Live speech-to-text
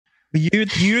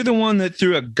You're the one that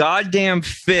threw a goddamn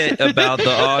fit about the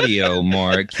audio,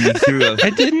 Mark. I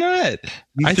did not.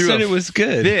 I said it was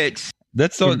good. Fit.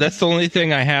 That's the only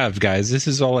thing I have, guys. This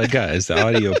is all I got is the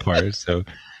audio part. So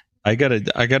I gotta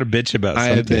bitch about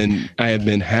something. I have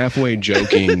been halfway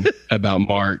joking about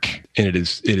Mark, and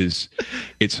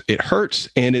it hurts,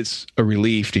 and it's a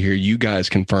relief to hear you guys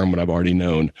confirm what I've already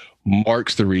known.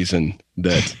 Mark's the reason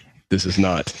that this is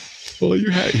not. Well,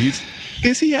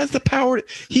 because he has the power.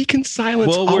 He can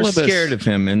silence all of us. Well, we're scared of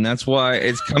him, and that's why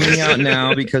it's coming out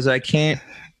now, because I can't.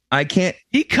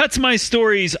 He cuts my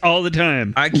stories all the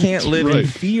time. I can't live in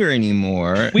fear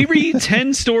anymore. We read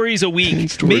 10 stories a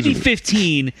week, maybe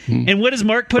 15. And what does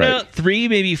Mark put out? 3,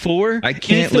 maybe 4? I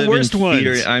can't live in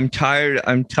fear. Ones. I'm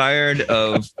tired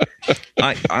of...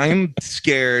 I'm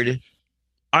scared.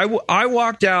 I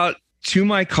walked out to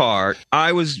my car.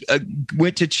 I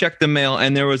went to check the mail,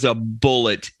 and there was a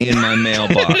bullet in my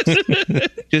mailbox.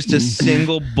 Just a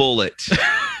single bullet.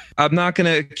 I'm not going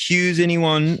to accuse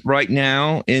anyone right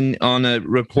now on a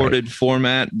recorded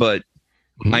format, but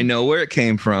I know where it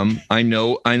came from. I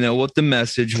know what the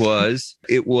message was.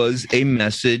 It was a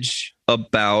message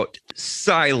about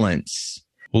silence.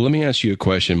 Well, let me ask you a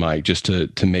question, Mike, just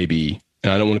to maybe,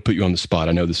 and I don't want to put you on the spot.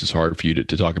 I know this is hard for you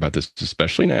to talk about this,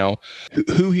 especially now.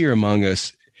 Who here among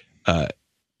us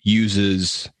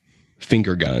uses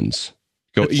finger guns?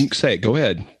 You can say it. Go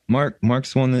ahead.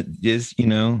 Mark's the one that is,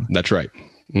 That's right.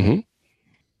 Mm-hmm.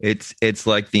 It's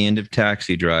like the end of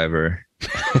Taxi Driver.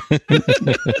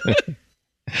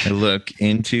 I look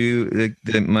into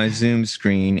my Zoom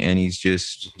screen, and he's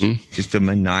just a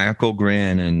maniacal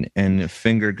grin and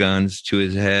finger guns to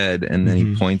his head, and then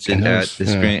he points it at the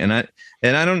screen.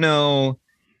 And I don't know,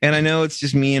 and I know it's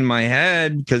just me in my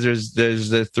head, because there's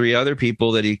the 3 other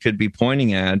people that he could be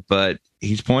pointing at, but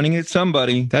he's pointing at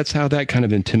somebody. That's how that kind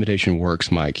of intimidation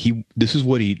works, Mike. This is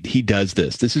what he does.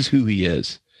 This is who he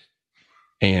is.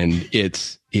 And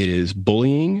it is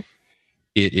bullying.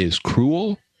 It is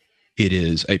cruel. It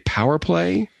is a power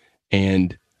play.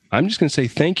 And I'm just going to say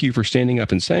thank you for standing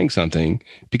up and saying something,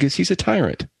 because he's a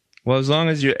tyrant. Well, as long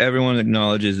as everyone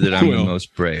acknowledges that I'm the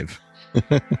most brave.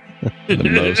 The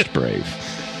most brave.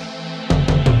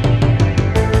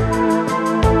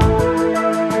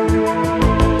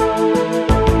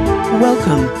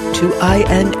 Welcome to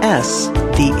INS,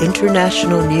 the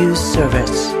International News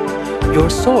Service, your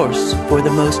source for the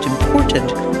most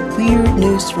important weird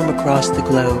news from across the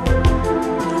globe.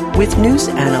 With news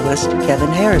analyst Kevin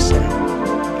Harrison,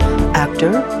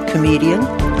 actor, comedian,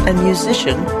 and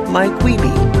musician Mike Wiebe,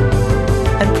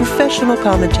 and professional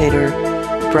commentator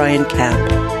Brian Camp.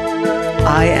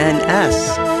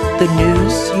 INS, the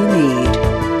news you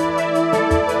need.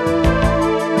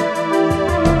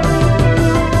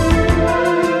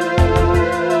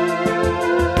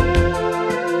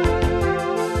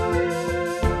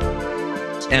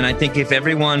 And I think if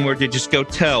everyone were to just go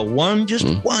tell one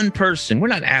person, we're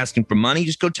not asking for money,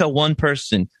 just go tell one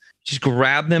person, just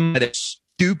grab them by their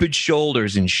stupid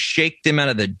shoulders and shake them out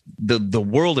of the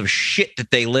world of shit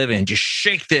that they live in. Just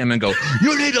shake them and go,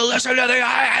 you need to listen to the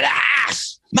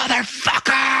INS,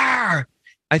 motherfucker.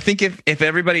 I think if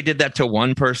everybody did that to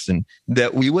one person,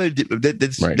 that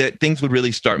that things would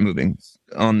really start moving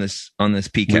on this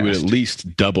PCast. We would at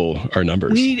least double our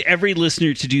numbers. We need every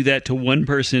listener to do that to one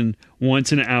person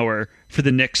once an hour for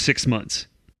the next 6 months.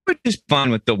 But just fun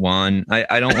with the one.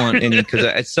 I don't want any, because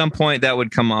at some point that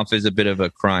would come off as a bit of a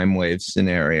crime wave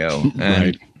scenario.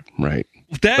 And right.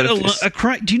 A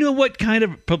crime. Do you know what kind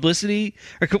of publicity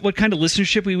or what kind of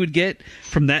listenership we would get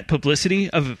from that publicity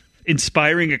of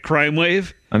inspiring a crime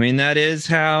wave? I mean, that is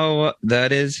how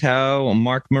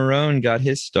Mark Marone got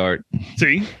his start.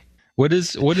 See? What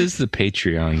is the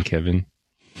Patreon, Kevin?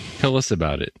 Tell us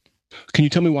about it. Can you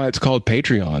tell me why it's called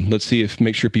Patreon? Let's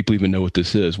make sure people even know what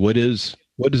this is. What does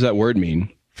that word mean?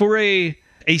 For a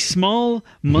small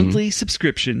monthly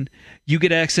subscription, you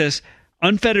get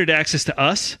unfettered access to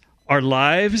us, our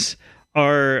lives,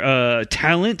 our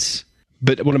talents.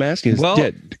 But what I'm asking is,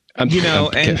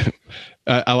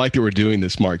 I like that we're doing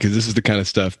this, Mark, because this is the kind of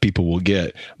stuff people will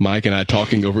get. Mike and I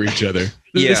talking over each other.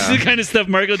 Yeah. This is the kind of stuff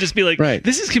Mark will just be like,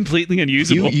 This is completely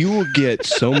unusable. You will get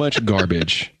so much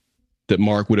garbage that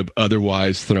Mark would have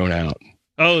otherwise thrown out.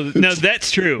 Oh, no,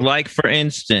 that's true. Like, for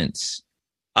instance,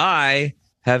 I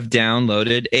have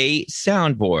downloaded a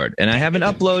soundboard, and I haven't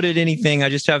uploaded anything. I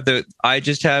just have what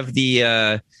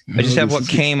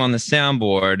came on the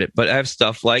soundboard, but I have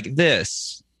stuff like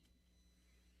this.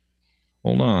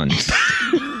 Hold on.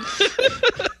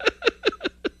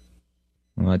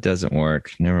 Well, it doesn't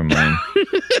work. Never mind.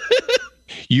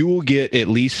 You will get at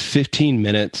least 15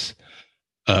 minutes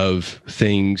of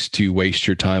things to waste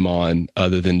your time on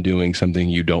other than doing something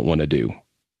you don't want to do.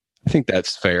 I think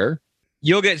that's fair.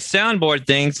 You'll get soundboard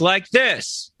things like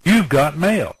this. You've got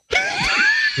mail.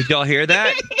 Did y'all hear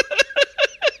that?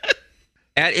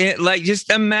 Like,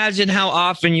 just imagine how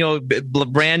often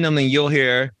randomly you'll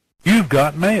hear, You've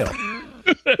got mail.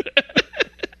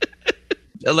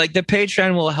 like, the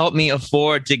Patreon will help me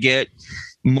afford to get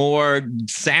more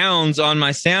sounds on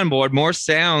my soundboard, more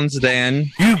sounds than...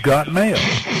 You've got mail.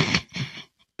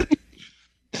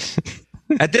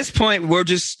 At this point, we're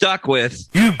just stuck with...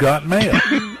 You've got mail.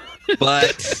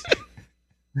 But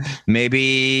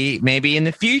maybe in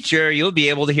the future, you'll be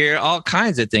able to hear all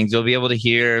kinds of things. You'll be able to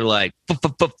hear, like,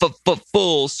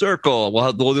 full circle.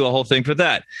 We'll do a whole thing for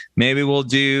that. Maybe we'll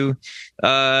do,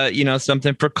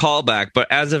 something for callback.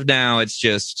 But as of now, it's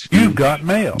just... You've got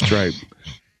mail. That's right.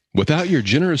 Without your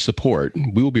generous support,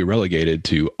 we will be relegated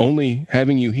to only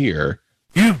having you hear...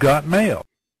 You've got mail.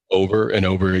 Over and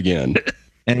over again.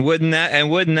 And wouldn't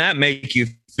that make you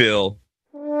feel...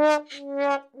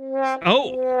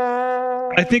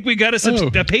 Oh, I think we got a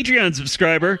Patreon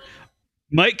subscriber.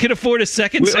 Mike can afford a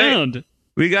second sound.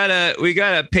 We got a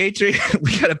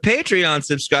Patreon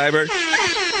subscriber.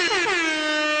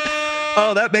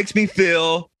 Oh, that makes me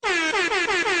feel.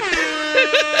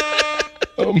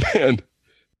 Oh man,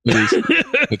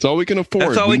 it's all we can afford.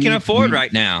 That's all we can afford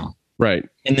right now. Right.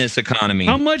 In this economy.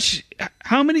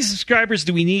 How many subscribers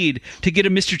do we need to get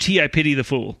a Mr. T, I Pity the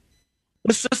Fool?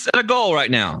 Let's just set a goal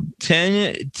right now.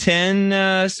 10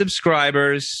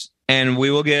 subscribers, and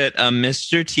we will get a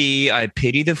Mr. T, I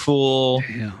Pity the Fool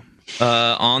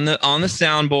on the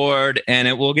soundboard, and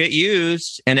it will get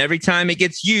used. And every time it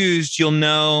gets used, you'll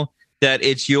know that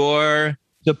it's your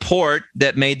support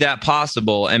that made that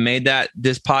possible and made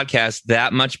this podcast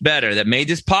that much better, that made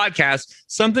this podcast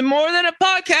something more than a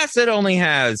podcast that only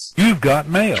has. You've got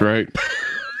mail. That's right.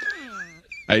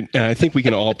 I think we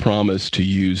can all promise to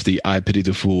use the I Pity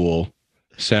the Fool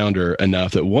sounder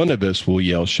enough that one of us will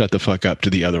yell, shut the fuck up, to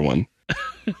the other one.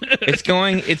 It's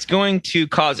going to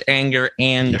cause anger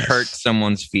and hurt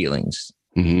someone's feelings.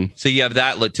 Mm-hmm. So you have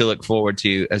that to look forward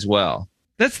to as well.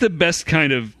 That's the best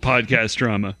kind of podcast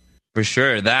drama. For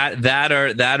sure. That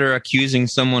are accusing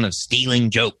someone of stealing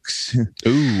jokes.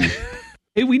 Ooh.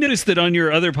 Hey, we noticed that on your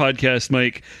other podcast,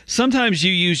 Mike, sometimes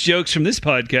you use jokes from this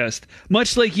podcast,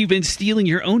 much like you've been stealing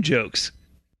your own jokes.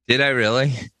 Did I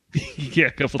really? Yeah,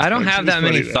 a couple times. I don't have that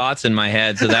many thoughts in my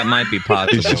head, so that might be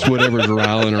possible. It's just whatever's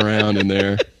rattling around in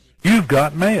there. You've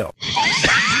got mail.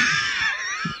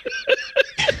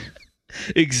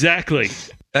 Exactly.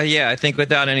 Yeah, I think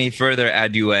without any further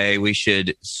ado, we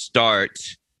should start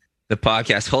the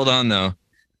podcast. Hold on, though.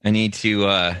 I need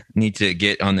to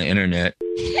get on the internet.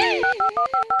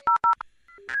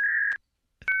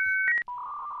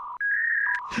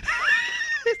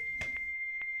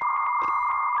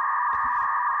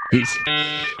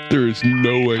 There is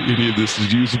no way any of this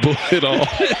is usable at all.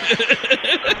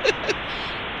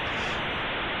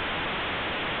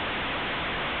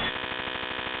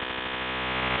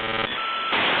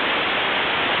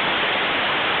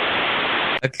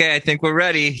 Okay, I think we're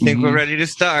ready. I think we're ready to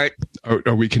start.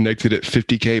 Are we connected at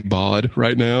 50K baud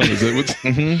right now? Is that what's...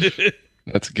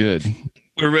 That's good.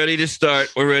 We're ready to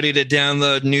start. We're ready to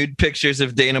download nude pictures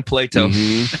of Dana Plato.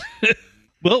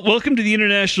 Well, welcome to the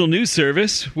International News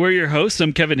Service. We're your hosts.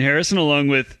 I'm Kevin Harrison, along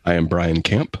with... I am Brian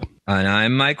Kemp. And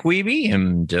I'm Mike Wiebe.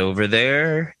 And over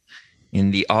there in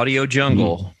the audio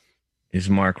jungle is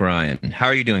Mark Ryan. How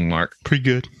are you doing, Mark? Pretty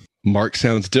good. Mark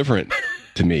sounds different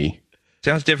to me.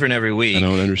 Sounds different every week. I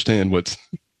don't understand what's...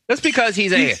 That's because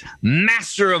he's a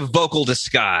master of vocal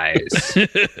disguise.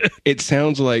 It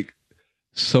sounds like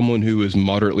someone who is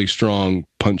moderately strong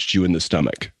punched you in the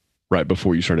stomach right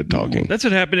before you started talking. That's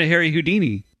what happened to Harry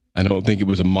Houdini. I don't think it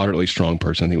was a moderately strong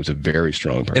person. I think it was a very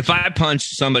strong person. If I punch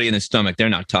somebody in the stomach, they're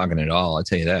not talking at all. I'll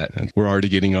tell you that. We're already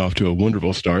getting off to a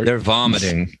wonderful start. They're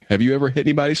vomiting. Have you ever hit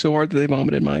anybody so hard that they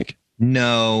vomited, Mike?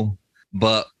 No,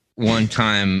 but one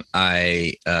time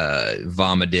I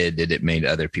vomited and it made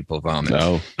other people vomit.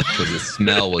 No. Because the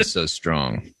smell was so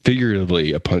strong.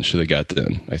 Figuratively, a punch to the gut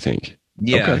then, I think.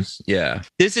 Yeah, okay. Yeah.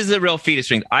 This is the real feat of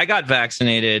strength. I got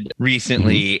vaccinated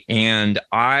recently, and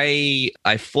I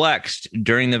flexed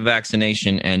during the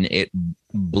vaccination, and it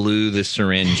blew the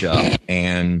syringe up,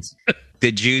 and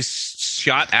the juice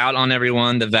shot out on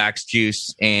everyone, the vax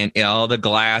juice, and all the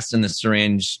glass and the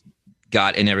syringe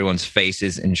got in everyone's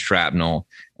faces and shrapnel,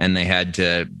 and they had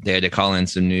to call in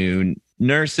some new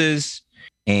nurses,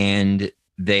 and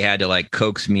they had to like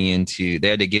coax me they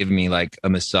had to give me like a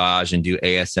massage and do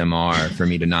ASMR for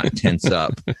me to not tense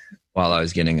up. while I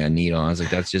was getting a needle. I was like,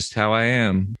 that's just how I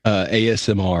am.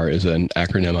 ASMR is an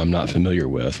acronym I'm not familiar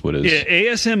with. What is? Yeah,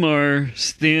 ASMR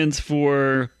stands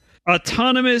for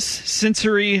Autonomous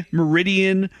Sensory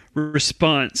Meridian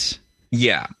Response.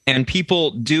 Yeah. And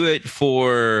people do it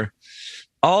for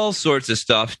all sorts of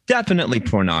stuff, definitely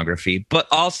pornography, but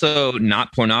also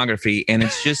not pornography. And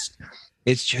it's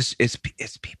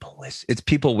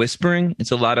people whispering.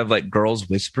 It's a lot of like girls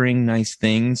whispering nice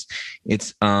things.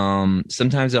 It's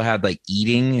sometimes they'll have like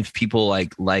eating. If people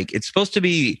like it's supposed to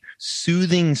be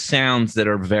soothing sounds that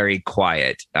are very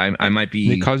quiet. I might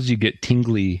be. It causes you get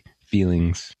tingly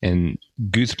feelings and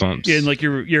goosebumps. Yeah, in like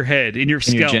your head, in your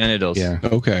scalp. Your genitals. Yeah.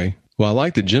 Okay. Well, I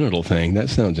like the genital thing. That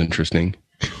sounds interesting.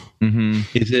 Mm-hmm.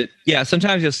 Is it? Yeah.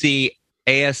 Sometimes you'll see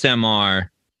ASMR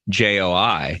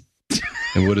JOI.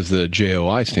 And what does the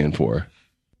JOI stand for?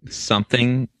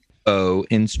 Something O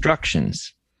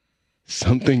instructions.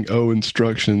 Something O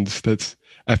instructions.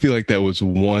 I feel like that was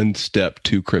one step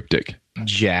too cryptic.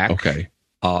 Jack Okay.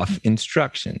 off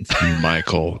instructions.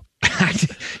 Michael.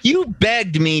 You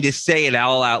begged me to say it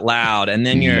all out loud, and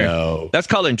then that's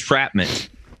called entrapment.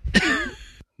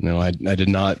 No, I did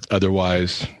not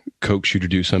otherwise coax you to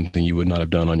do something you would not have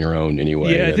done on your own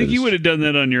anyway. Yeah, I think you would have done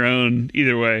that on your own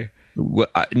either way.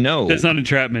 No. That's not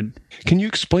entrapment. Can you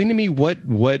explain to me what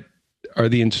are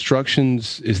the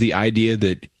instructions? Is the idea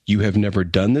that you have never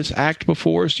done this act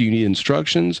before, so you need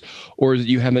instructions? Or is it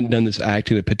you haven't done this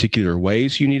act in a particular way,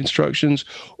 so you need instructions?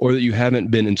 Or that you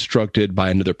haven't been instructed by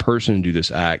another person to do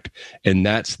this act, and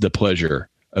that's the pleasure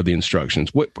of the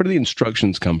instructions? Where do the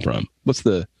instructions come from? What's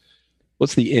the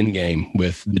end game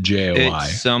with the JOI?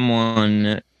 It's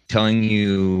someone telling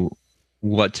you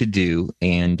what to do,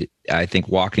 and I think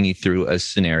walking you through a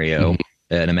scenario,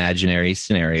 an imaginary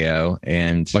scenario.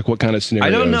 And like what kind of scenario?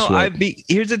 I don't know.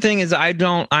 Here's the thing is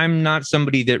I'm not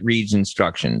somebody that reads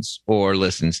instructions or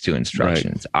listens to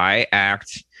instructions. Right. I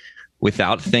act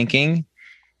without thinking.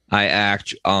 I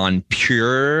act on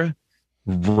pure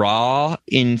raw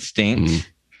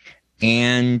instinct,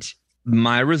 and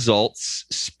my results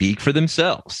speak for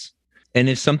themselves. And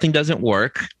if something doesn't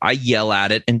work, I yell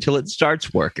at it until it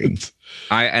starts working.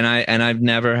 I've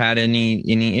never had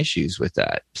any issues with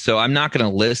that. So I'm not going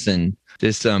to listen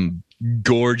to some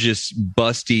gorgeous,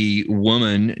 busty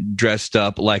woman dressed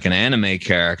up like an anime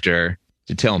character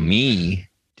to tell me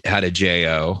how to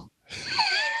JO.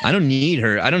 I don't need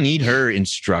her. I don't need her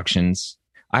instructions.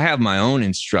 I have my own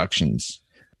instructions.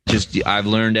 I've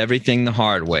learned everything the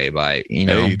hard way by,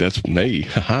 Hey, that's me.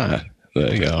 Haha.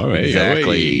 There you go. All right.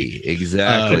 Exactly.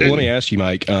 Let me ask you,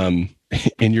 Mike, in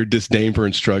your disdain for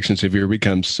instructions, have you ever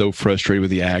become so frustrated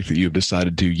with the act that you've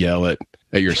decided to yell at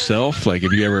yourself? Like,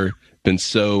 have you ever been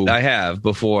so... I have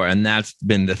before, and that's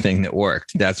been the thing that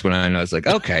worked. That's when I know it's like,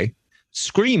 okay,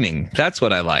 screaming. That's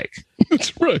what I like.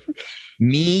 That's right.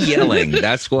 Me yelling.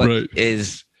 That's what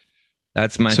is...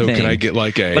 That's my thing. So can I get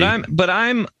like a... But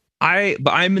I'm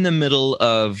in the middle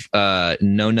of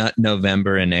No Nut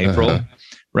November and April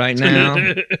right now.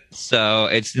 So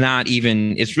it's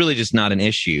really just not an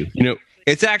issue.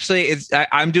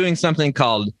 I'm doing something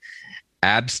called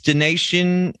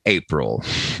Abstination April,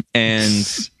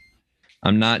 and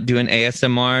I'm not doing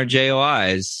ASMR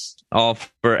JOIs all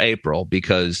for April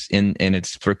because and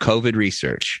it's for COVID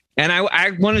research. And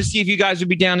I wanted to see if you guys would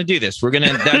be down to do this. We're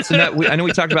gonna. I know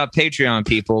we talked about Patreon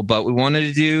people, but we wanted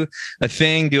to do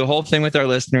a whole thing with our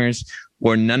listeners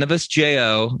where none of us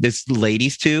JO. This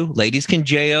ladies too. Ladies can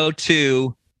JO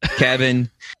too. Kevin,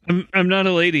 I'm not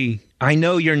a lady. I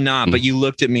know you're not, but you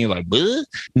looked at me like, bleh.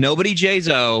 Nobody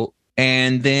JO,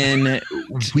 and then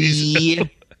we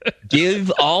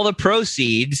give all the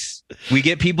proceeds. We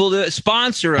get people to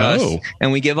sponsor us,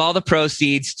 and we give all the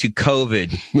proceeds to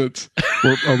COVID. We're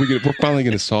finally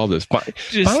going to solve this.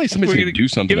 Finally, somebody's going to do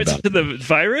something about it. Give it to the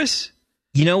virus?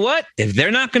 You know what? If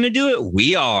they're not going to do it,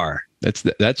 we are.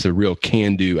 That's a real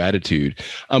can-do attitude.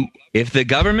 If the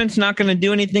government's not going to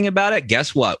do anything about it,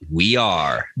 guess what? We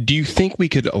are. Do you think we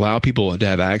could allow people to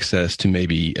have access to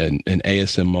maybe an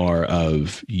ASMR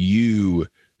of you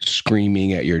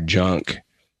screaming at your junk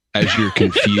as you're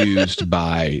confused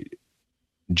by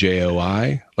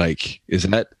JOI? Like, is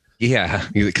that... Yeah.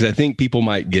 Because I think people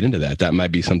might get into that. That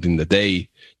might be something that they...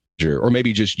 Or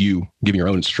maybe just you giving your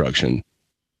own instruction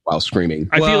while screaming.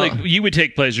 I feel like you would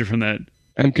take pleasure from that.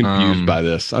 I'm confused by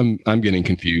this. I'm getting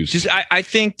confused. I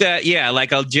think that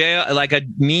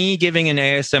me giving an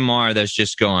ASMR that's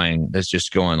just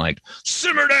going like,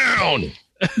 simmer down.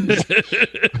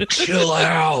 Chill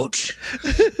out.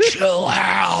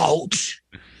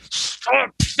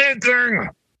 Stop thinking.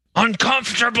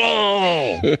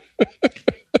 Uncomfortable.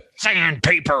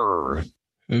 Sandpaper.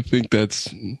 I think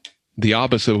that's the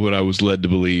opposite of what I was led to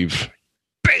believe.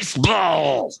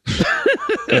 Baseball.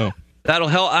 Oh. That'll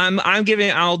help.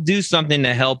 I'll do something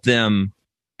to help them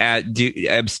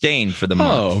abstain for the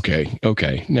month. Oh, okay.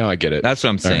 Okay. Now I get it. That's what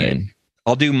I'm saying. Right.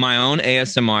 I'll do my own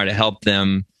ASMR to help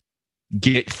them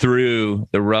get through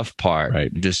the rough part.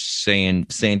 Right. Just saying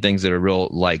things that are real,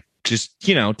 like, just,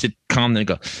 to calm them and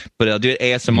go. But I'll do it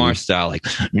ASMR style, like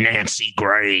Nancy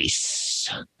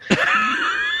Grace.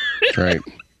 Right.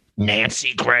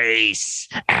 Nancy Grace.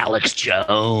 Alex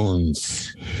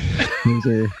Jones.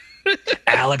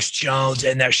 Alex Jones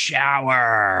in the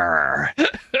shower.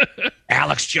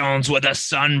 Alex Jones with a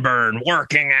sunburn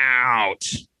working out.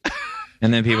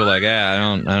 And then people are like, I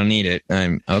don't need it.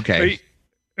 I'm okay.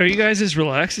 Are you guys as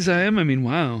relaxed as I am? I mean,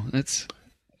 wow, that's.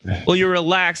 Well, you're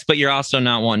relaxed, but you're also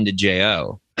not wanting to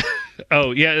JO.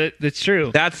 Oh, yeah, that's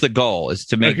true. That's the goal, is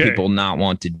to make people not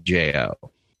want to JO.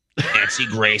 Nancy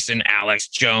Grace and Alex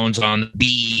Jones on the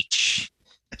beach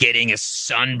getting a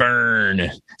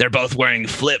sunburn. They're both wearing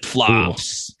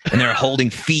flip-flops and they're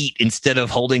holding feet instead of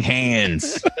holding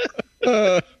hands.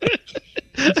 This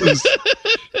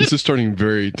is starting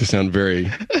to sound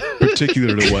very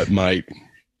particular to what might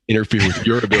interfere with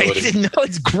your ability. No,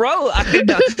 it's gross.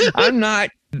 I'm not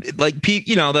like,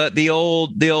 the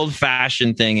old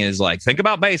fashioned thing is like, think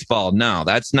about baseball. No,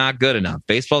 that's not good enough.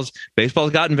 Baseball's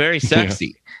gotten very sexy.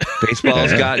 Yeah.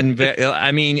 Baseball's gotten very,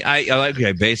 I like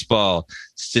baseball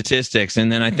statistics.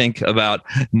 And then I think about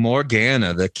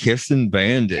Morgana, the kissing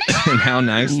bandit, and how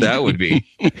nice that would be.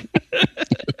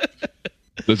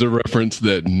 There's a reference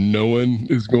that no one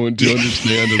is going to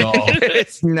understand at all.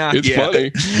 It's not. It's funny.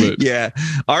 But. Yeah.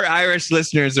 Our Irish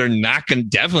listeners are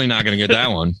definitely not going to get that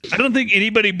one. I don't think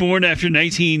anybody born after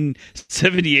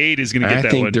 1978 is going to get that one. I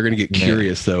think they're going to get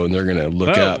curious, though, and they're going to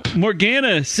look up.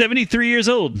 Morgana, 73 years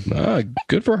old.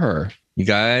 Good for her. You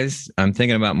guys, I'm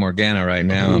thinking about Morgana right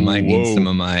now. I might need some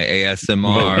of my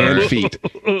ASMR feet.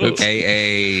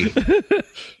 AA.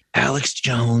 Alex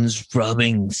Jones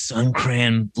rubbing sun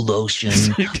cream lotion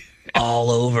all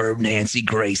over Nancy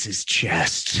Grace's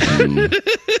chest. All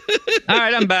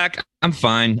right, I'm back. I'm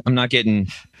fine. I'm not getting...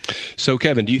 So,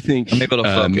 Kevin, do you think I'm able to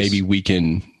focus. Maybe we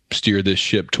can steer this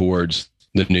ship towards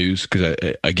the news? Because,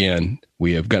 again,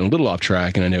 we have gotten a little off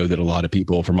track, and I know that a lot of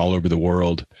people from all over the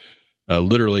world,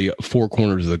 literally 4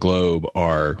 corners of the globe,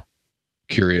 are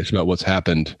curious about what's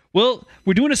happened. Well,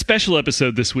 we're doing a special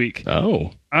episode this week.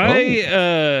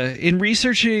 In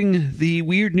researching the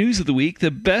weird news of the week,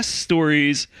 the best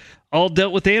stories all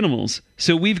dealt with animals.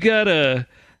 So we've got an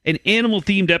animal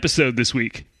themed episode this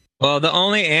week. Well, the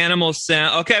only animal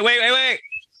sound. Okay, wait.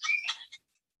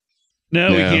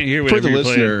 No, we can't hear whatever you're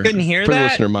playing. Couldn't hear for that. The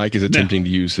listener, Mike is attempting to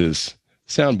use his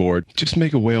soundboard. Just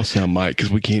make a whale sound, Mike, because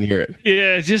we can't hear it.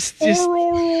 Yeah, just.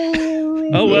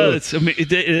 Oh well,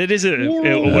 it is a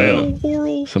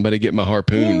whale. Somebody get my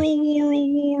harpoon.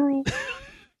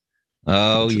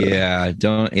 Oh yeah,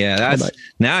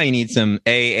 now you need some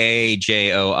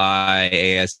AAJOI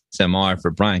ASMR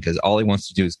for Brian, because all he wants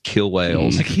to do is kill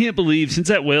whales. I can't believe, since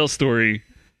that whale story,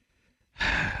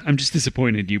 I'm just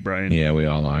disappointed in you, Brian. Yeah, we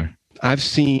all are. I've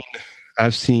seen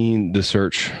the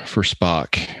search for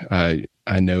Spock.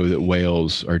 I know that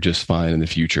whales are just fine in the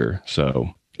future.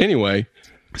 So anyway.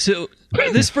 So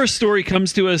this first story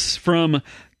comes to us from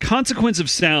Consequence of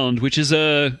Sound, which is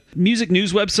a music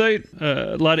news website.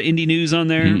 A lot of indie news on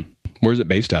there. Where's it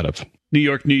based out of? New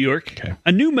York. Okay.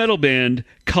 A new metal band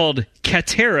called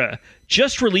Katera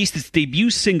just released its debut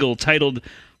single titled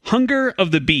Hunger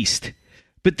of the Beast.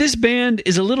 But this band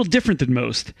is a little different than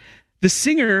most. The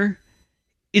singer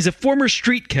is a former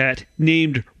street cat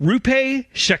named Rupe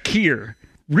Shakir.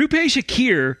 Rupe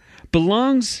Shakir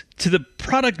belongs to the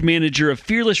product manager of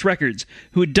Fearless Records,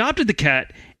 who adopted the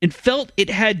cat and felt it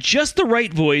had just the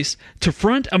right voice to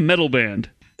front a metal band.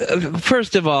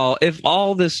 First of all, if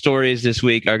all the stories this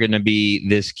week are going to be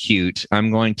this cute,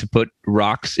 I'm going to put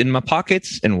rocks in my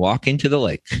pockets and walk into the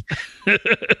lake.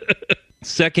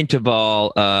 Second of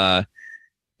all,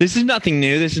 this is nothing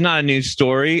new. This is not a news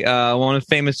story. One of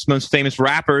the most famous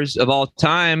rappers of all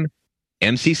time,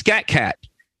 MC Scat Cat.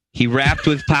 He rapped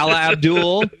with Paula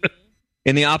Abdul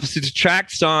in the Opposites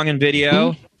Attract song and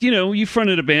video. You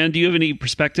fronted a band. Do you have any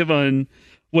perspective on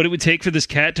what it would take for this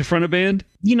cat to front a band?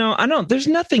 There's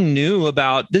nothing new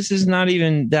about this. Is not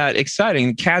even that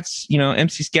exciting. Cats,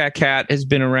 MC Scat Cat has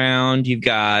been around. You've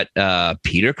got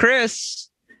Peter Criss.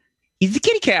 He's the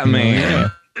kitty cat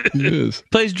man. Yeah, he is.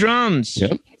 Plays drums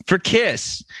for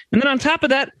Kiss. And then on top of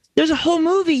that, there's a whole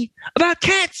movie about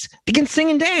cats that can sing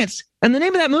and dance. And the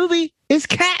name of that movie is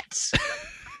Cats.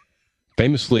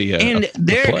 Famously, and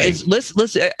there is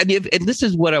let's if this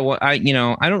is what I want.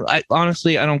 I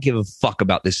honestly I don't give a fuck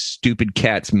about this stupid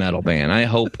Cats metal band. I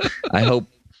hope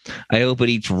it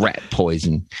eats rat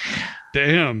poison.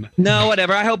 Damn. No,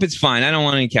 whatever. I hope it's fine. I don't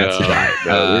want any cats to die.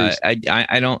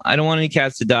 I don't want any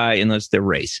cats to die unless they're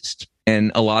racist.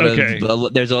 And a lot of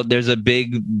there's a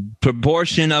big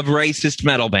proportion of racist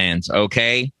metal bands.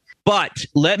 Okay. But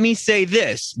let me say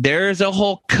this. There's a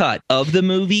whole cut of the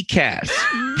movie Cats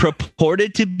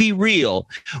purported to be real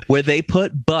where they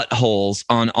put buttholes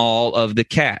on all of the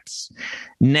cats.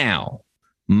 Now,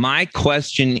 my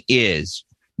question is,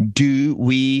 do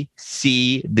we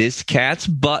see this cat's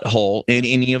butthole in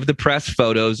any of the press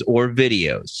photos or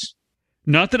videos?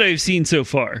 Not that I've seen so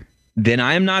far. Then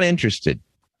I am not interested.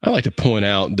 I like to point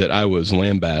out that I was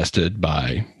lambasted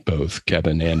by both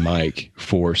Kevin and Mike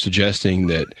for suggesting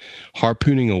that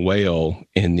harpooning a whale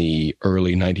in the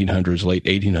early 1900s, late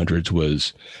 1800s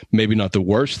was maybe not the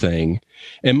worst thing.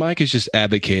 And Mike has just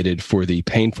advocated for the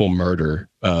painful murder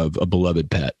of a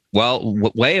beloved pet. Well,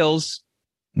 whales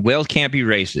can't be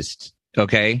racist,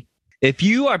 okay? If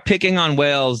you are picking on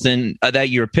whales, then that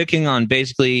you're picking on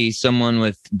basically someone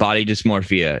with body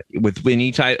dysmorphia. With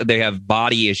any type, they have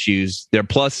body issues. They're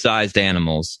plus-sized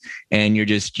animals, and you're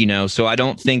just, So I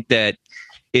don't think that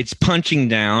it's punching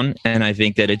down, and I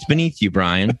think that it's beneath you,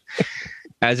 Brian,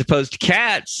 as opposed to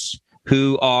cats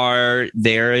who are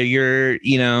they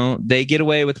get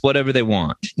away with whatever they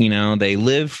want. They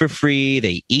live for free.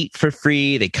 They eat for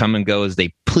free. They come and go as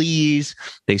they please.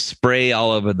 They spray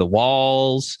all over the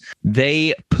walls.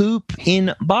 They poop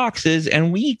in boxes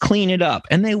and we clean it up,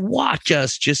 and they watch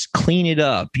us just clean it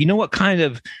up. You know what kind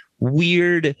of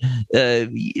weird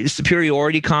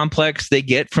superiority complex they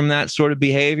get from that sort of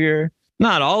behavior?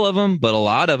 Not all of them, but a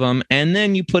lot of them. And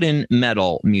then you put in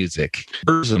metal music.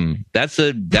 That's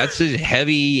a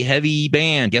heavy, heavy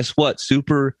band. Guess what?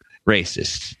 Super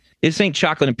racist. This ain't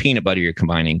chocolate and peanut butter you're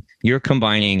combining. You're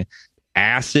combining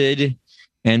acid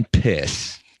and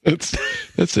piss.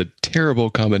 That's a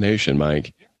terrible combination,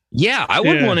 Mike. Yeah, I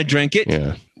wouldn't want to drink it.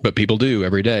 Yeah, but people do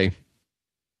every day.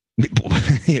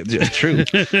 It's true.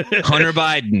 Hunter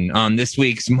Biden on this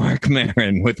week's Mark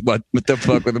Maron with what the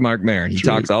fuck with Mark Maron. He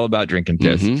talks all about drinking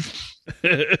piss.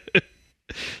 Mm-hmm.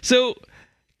 So,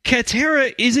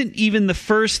 Catera isn't even the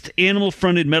first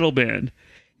animal-fronted metal band.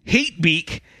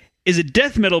 Hatebeak is a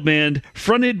death metal band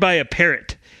fronted by a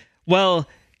parrot, while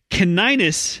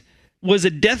Caninus was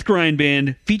a death grind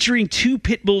band featuring 2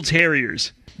 pit bull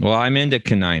terriers. Well, I'm into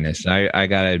Caninus. I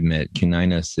gotta admit,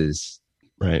 Caninus is...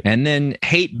 Right. And then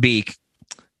Hatebeak,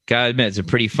 gotta admit, it's a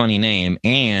pretty funny name,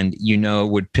 and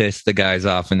would piss the guys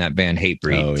off in that band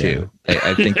Hatebreed too.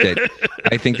 I think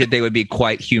that they would be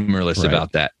quite humorless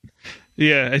about that.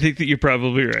 Yeah, I think that you're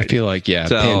probably right. I feel like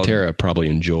Pantera probably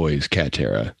enjoys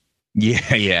Catera.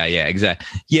 Yeah, exactly.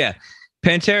 Yeah,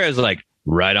 Pantera is like,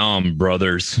 right on,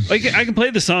 brothers. I can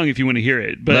play the song if you want to hear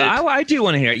it, but I do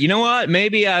want to hear it. You know what?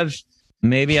 Maybe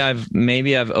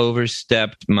I've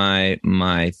overstepped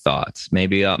my thoughts.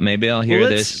 Maybe I'll hear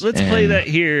this. Let's play that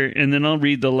here, and then I'll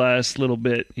read the last little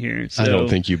bit here. So, I don't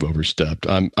think you've overstepped.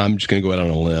 I'm just going to go out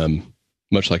on a limb,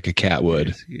 much like a cat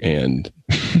would, and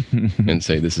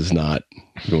say this is not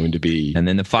going to be. And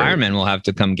then the firemen will have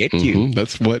to come get you. Mm-hmm.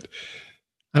 That's what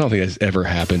I don't think has ever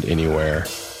happened anywhere.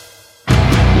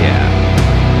 Yeah.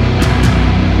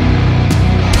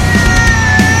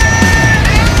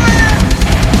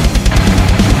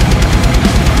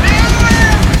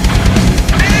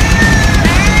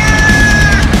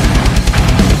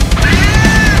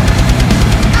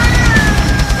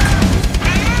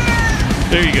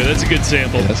 There you go. That's a good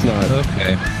sample. Yeah, that's not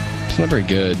okay. It's not very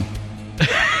good. Is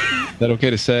that okay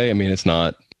to say? I mean, it's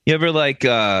not. You ever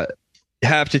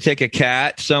have to take a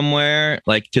cat somewhere,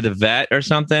 like to the vet or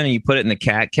something, and you put it in the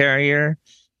cat carrier,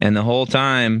 and the whole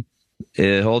time,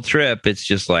 the whole trip, it's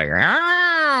just like,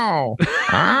 ow,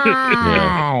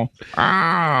 ow,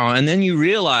 ow, and then you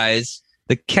realize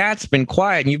the cat's been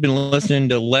quiet, and you've been listening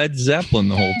to Led Zeppelin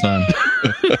the whole time.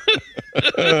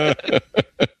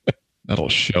 That'll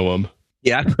show them.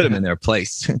 Yeah, I put them in their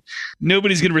place.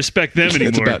 Nobody's going to respect them anymore.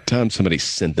 It's about time somebody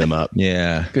sent them up.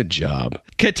 Yeah. Good job.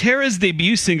 Catera's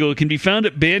debut single can be found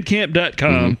at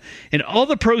bandcamp.com, and all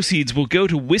the proceeds will go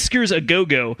to Whiskers A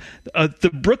Go-Go,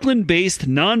 the Brooklyn-based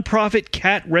nonprofit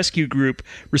cat rescue group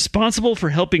responsible for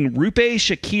helping Rupe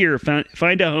Shakir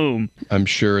find a home. I'm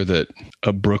sure that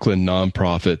a Brooklyn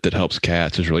nonprofit that helps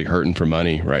cats is really hurting for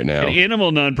money right now. An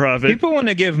animal nonprofit. People want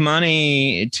to give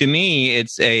money to me.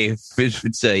 It's a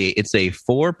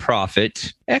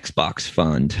for-profit Xbox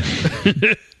fund.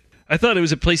 I thought it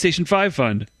was a PlayStation 5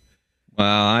 fund.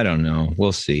 Well, I don't know.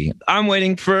 We'll see. I'm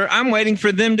waiting for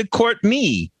them to court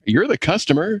me. You're the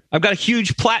customer. I've got a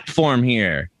huge platform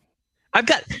here. I've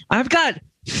got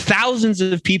thousands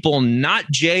of people not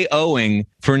J-O-ing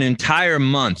for an entire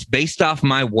month based off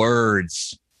my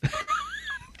words.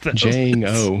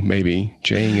 J-O, maybe.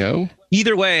 J-O?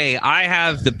 Either way, I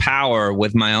have the power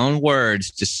with my own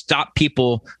words to stop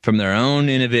people from their own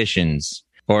inhibitions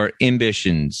or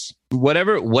ambitions.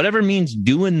 Whatever means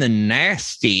doing the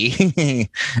nasty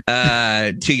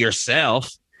to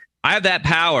yourself. I have that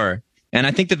power. And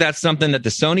I think that that's something that the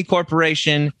Sony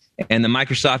Corporation and the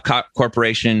Microsoft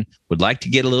Corporation would like to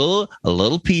get a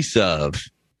little piece of.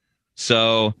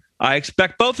 So I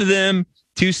expect both of them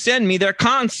to send me their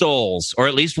consoles, or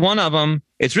at least one of them.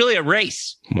 It's really a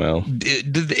race. Well,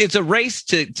 it's a race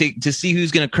to see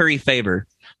who's going to curry favor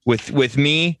with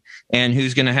me and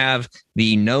who's going to have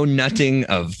the know nothing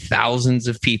of thousands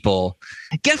of people.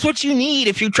 Guess what you need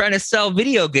if you're trying to sell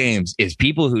video games is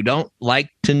people who don't like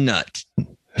to nut.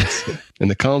 In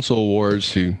the console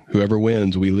wars, whoever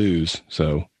wins, we lose.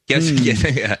 So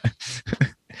yeah.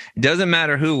 It doesn't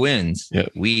matter who wins.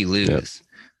 Yep. We lose. Yep.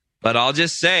 But I'll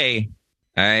just say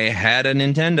I had a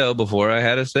Nintendo before I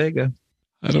had a Sega.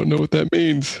 I don't know what that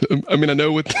means. I mean, I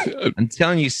know what... I'm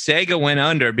telling you, Sega went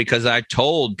under because I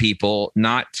told people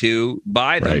not to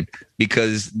buy them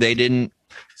because they didn't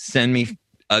send me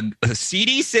a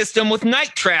CD system with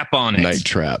Night Trap on it. Night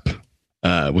Trap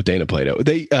with Dana Plato.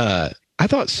 I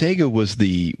thought Sega was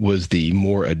the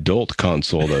more adult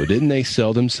console, though. Didn't they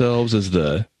sell themselves as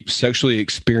the sexually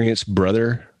experienced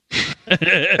brother?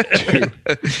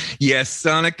 Yes,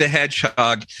 Sonic the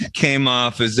Hedgehog came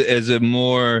off as a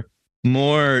more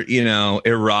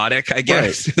erotic, I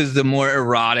guess. Right. It was the more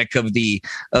erotic of the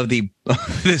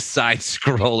side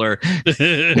scroller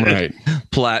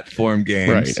platform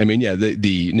games. Right. I mean, yeah,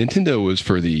 the Nintendo was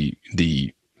for the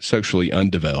sexually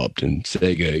undeveloped, and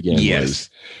Sega again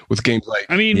was with games like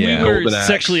we were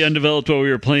sexually undeveloped while we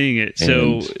were playing it,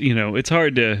 so it's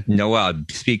hard to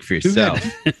speak for yourself.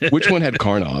 Which one had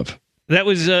Karnov? That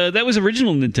was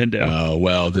original Nintendo. Oh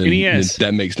well, then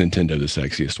that makes Nintendo the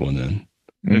sexiest one then.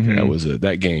 Mm-hmm.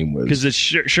 That game was because the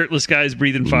shirtless guy's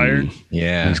breathing fire.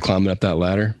 Yeah, he's climbing up that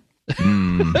ladder.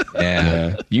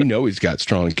 Yeah, he's got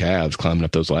strong calves climbing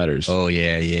up those ladders. Oh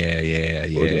yeah.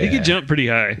 He can jump pretty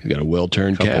high. He's got a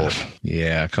well-turned calf.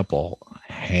 Yeah, a couple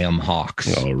ham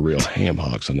hocks. Oh, real ham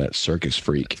hocks on that circus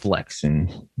freak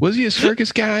flexing. Was he a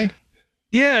circus guy?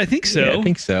 Yeah, I think so. Yeah, I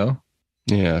think so.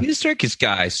 Yeah, he's a circus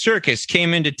guy. Circus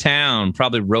came into town,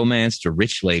 probably romanced a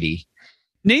rich lady.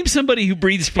 Name somebody who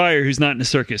breathes fire who's not in a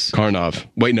circus. Karnov.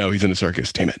 Wait, no, he's in a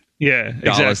circus. Damn it. Yeah,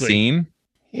 exactly. Dalasim.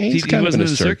 Yeah, he's kind of in a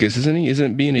circus, isn't he?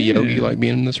 Isn't being a yogi like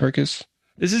being in the circus?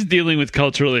 This is dealing with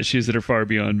cultural issues that are far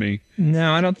beyond me.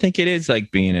 No, I don't think it is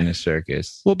like being in a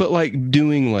circus. Well, but like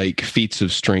doing like feats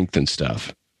of strength and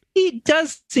stuff. He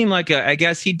does seem like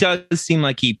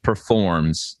he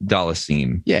performs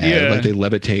Dalasim. Yeah, like they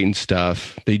levitate and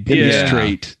stuff. They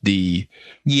demonstrate the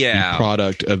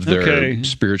product of their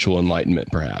spiritual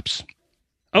enlightenment, perhaps.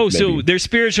 Oh, maybe. So their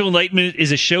spiritual enlightenment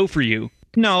is a show for you.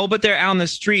 No, but they're out in the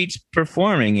streets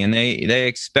performing, and they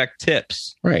expect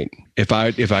tips. Right. If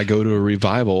I go to a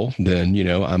revival, then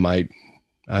I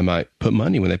might put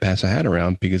money when they pass a hat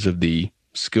around because of the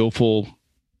skillful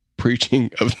preaching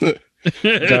of the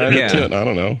guy in the tent. I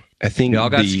don't know. I think we all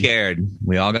got scared.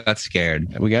 We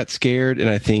got scared, and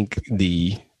I think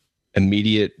the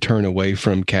immediate turn away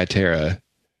from Catera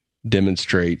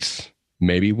demonstrates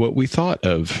maybe what we thought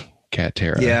of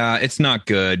Catera. Yeah, it's not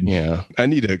good. Yeah, I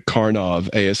need a Karnov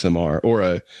ASMR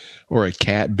or a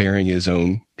cat bearing his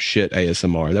own shit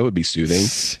ASMR. That would be soothing.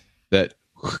 That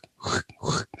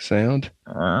sound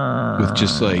with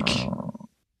just like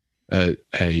a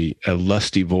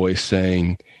lusty voice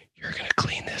saying, "You're gonna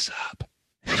clean this up.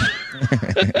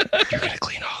 You're gonna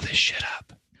clean all this shit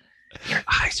up. Your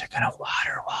eyes are gonna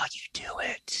water while you do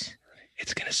it.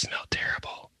 It's gonna smell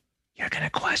terrible. You're going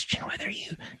to question whether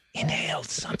you inhaled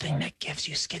something that gives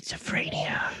you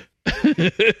schizophrenia.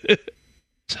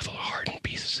 Several hardened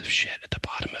pieces of shit at the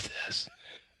bottom of this,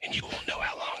 and you won't know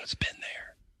how long it's been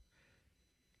there.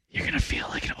 You're going to feel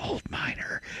like an old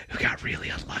miner who got really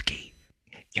unlucky.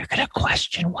 You're going to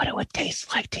question what it would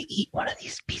taste like to eat one of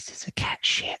these pieces of cat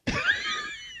shit."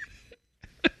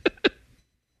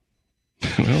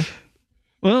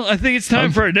 Well, I think it's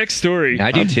time for our next story.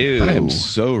 I do too. I am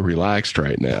so relaxed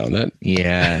right now.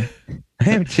 I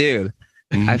am too.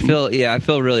 I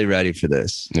feel really ready for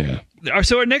this. Yeah.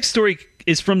 So our next story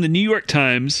is from the New York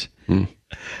Times.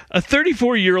 A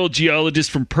 34-year-old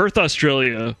geologist from Perth,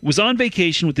 Australia, was on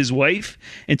vacation with his wife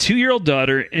and 2-year-old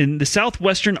daughter in the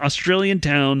southwestern Australian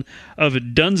town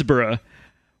of Dunsborough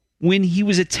when he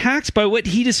was attacked by what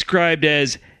he described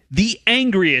as the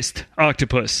angriest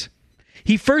octopus.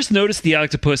 He first noticed the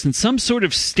octopus in some sort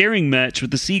of staring match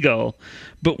with the seagull,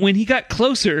 but when he got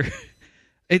closer,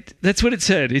 that's what it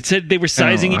said. It said they were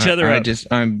sizing each other up.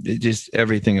 I'm just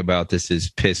everything about this is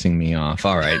pissing me off.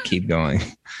 All right, keep going.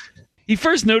 He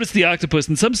first noticed the octopus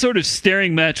in some sort of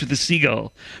staring match with the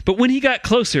seagull, but when he got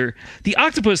closer, the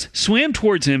octopus swam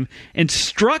towards him and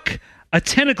struck a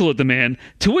tentacle at the man,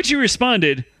 to which he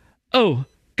responded, "Oh,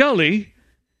 golly."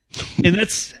 And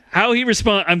that's how he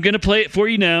responded. I'm going to play it for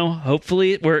you now.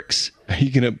 Hopefully it works. Are you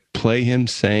going to play him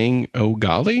saying, "Oh,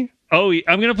 golly"? Oh,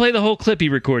 I'm going to play the whole clip he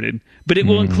recorded, but it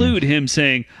will include him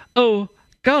saying, "Oh,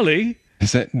 golly."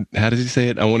 Is that how does he say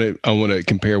it? I want to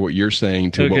compare what you're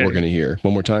saying to what we're going to hear.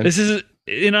 One more time. This is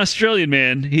an Australian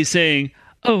man. He's saying,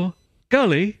 "Oh,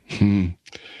 golly."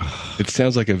 It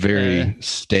sounds like a very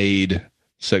staid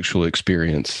sexual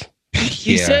experience.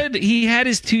 He said he had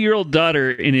his 2-year-old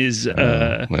daughter in his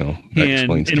hand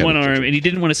in one arm, and he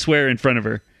didn't want to swear in front of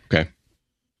her. Okay.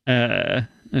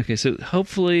 Okay, so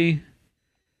hopefully,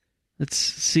 let's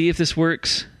see if this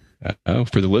works.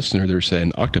 For the listener, they're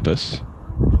saying octopus.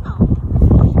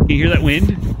 Can you hear that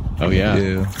wind? Oh,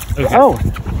 yeah. Okay. Oh,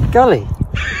 golly.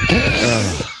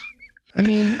 I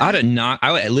mean, I'd have knocked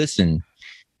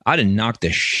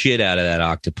the shit out of that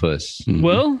octopus.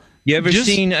 Well, You ever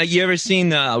seen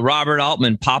the Robert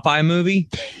Altman Popeye movie?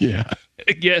 Yeah.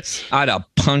 Yes. I'd have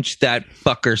punched that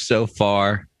fucker so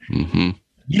far. Mm-hmm.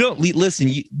 You don't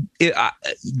listen.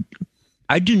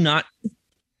 I do not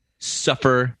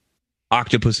suffer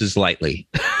octopuses lightly.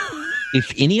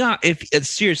 If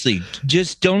seriously,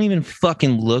 just don't even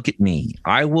fucking look at me.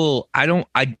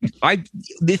 The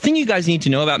thing you guys need to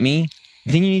know about me,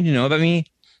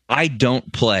 I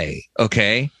don't play.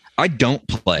 Okay. I don't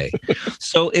play.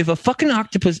 So if a fucking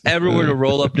octopus ever were to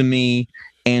roll up to me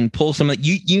and pull some,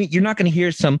 you're not going to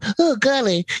hear some, "Oh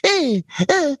golly, oh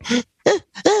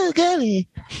golly."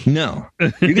 No,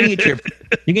 you're going to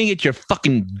get your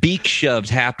fucking beak shoved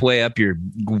halfway up your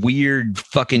weird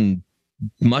fucking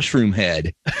mushroom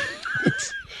head.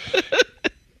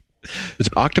 Is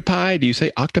it octopi? Do you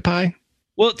say octopi?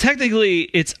 Well, technically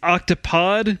it's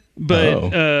octopod,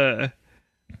 but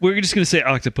we're just going to say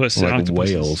octopus. Like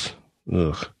octopuses. whales.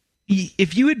 Ugh.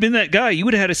 If you had been that guy, you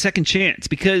would have had a second chance,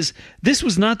 because this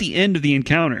was not the end of the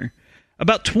encounter.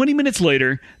 About 20 minutes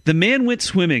later, the man went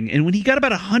swimming, and when he got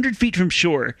about 100 feet from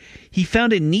shore, he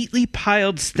found a neatly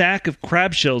piled stack of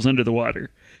crab shells under the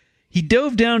water. He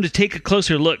dove down to take a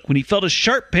closer look when he felt a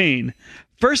sharp pain,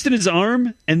 first in his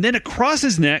arm and then across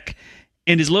his neck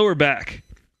and his lower back.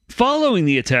 Following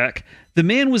the attack, the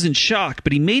man was in shock,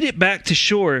 but he made it back to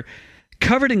shore,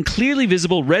 covered in clearly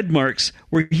visible red marks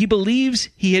where he believes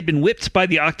he had been whipped by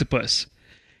the octopus.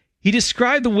 He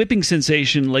described the whipping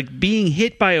sensation like being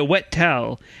hit by a wet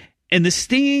towel, and the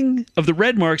stinging of the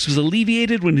red marks was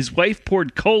alleviated when his wife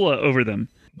poured cola over them.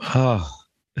 Oh,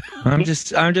 I'm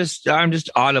just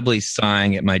audibly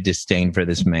sighing at my disdain for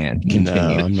this man. Continue.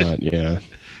 No, I'm not. Yeah.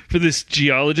 For this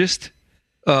geologist?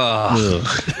 Ugh.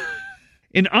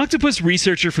 An octopus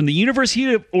researcher from the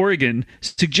University of Oregon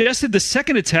suggested the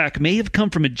second attack may have come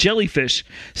from a jellyfish,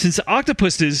 since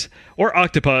octopuses, or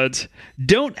octopods,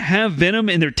 don't have venom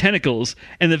in their tentacles,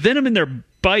 and the venom in their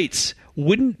bites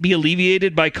wouldn't be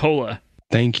alleviated by cola.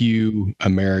 Thank you,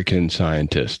 American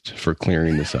scientists, for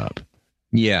clearing this up.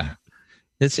 Yeah,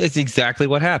 it's exactly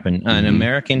what happened. An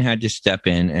American had to step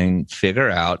in and figure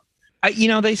out.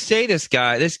 They say this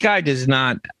guy does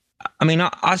not. I mean,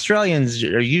 Australians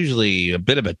are usually a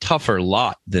bit of a tougher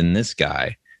lot than this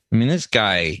guy. I mean, this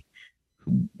guy,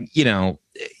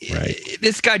 Right.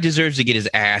 This guy deserves to get his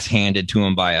ass handed to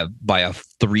him by a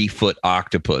 3-foot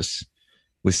octopus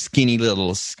with skinny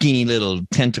little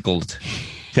tentacled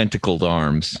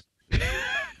arms.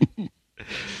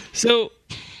 So,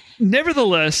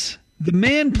 nevertheless, the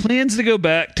man plans to go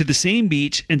back to the same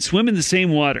beach and swim in the same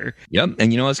water. Yep.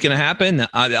 And you know what's going to happen? The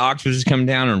octopus come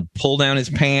down and pull down his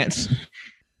pants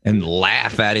and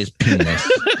laugh at his penis.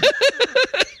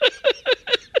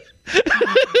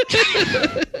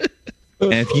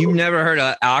 And if you've never heard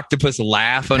an octopus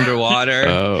laugh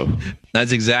underwater,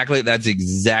 that's exactly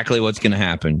what's going to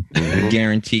happen. I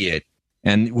guarantee it.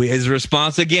 And his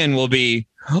response again will be,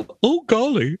 "Oh,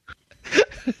 golly."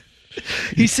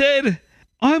 He said,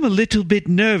 "I'm a little bit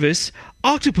nervous.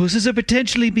 Octopuses are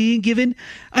potentially being given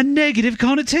a negative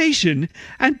connotation,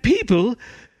 and people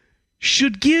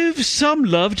should give some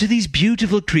love to these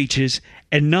beautiful creatures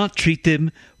and not treat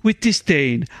them with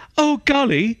disdain. Oh,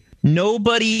 golly.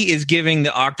 Nobody is giving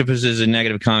the octopuses a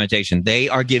negative connotation. They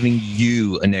are giving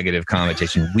you a negative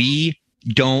connotation. We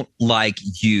don't like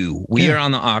you. We are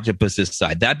on the octopus's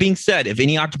side. That being said, if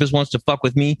any octopus wants to fuck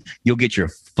with me, you'll get your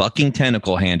fucking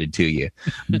tentacle handed to you.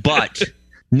 But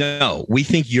no, we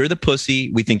think you're the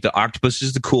pussy. We think the octopus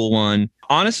is the cool one.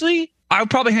 Honestly, I would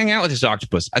probably hang out with this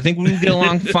octopus. I think we would get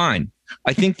along fine.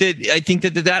 I think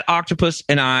that octopus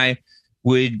and I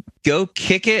would go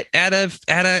kick it at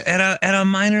a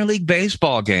minor league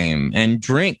baseball game and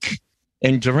drink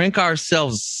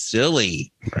ourselves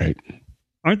silly. Right.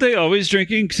 Aren't they always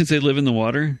drinking since they live in the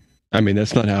water? I mean,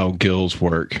 that's not how gills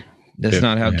work. That's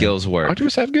not how gills work.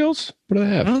 Octopus have gills? What do they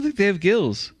have? I don't think they have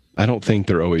gills. I don't think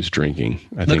they're always drinking.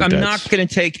 I'm not going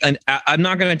to take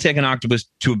an octopus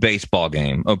to a baseball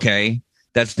game. Okay,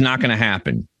 that's not going to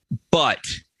happen. But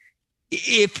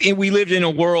if we lived in a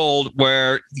world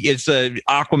where it's a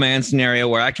Aquaman scenario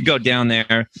where I could go down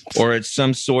there, or it's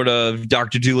some sort of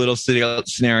Dr. Dolittle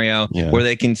scenario where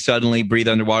they can suddenly breathe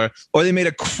underwater, or they made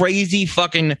a crazy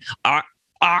fucking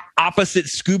opposite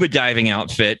scuba diving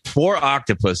outfit for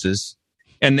octopuses,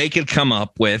 and they could come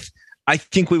up with, I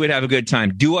think we would have a good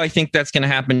time. Do I think that's going to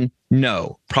happen?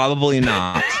 No, probably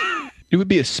not. It would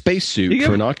be a spacesuit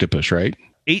for an octopus, right?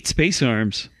 8 space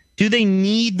arms. Do they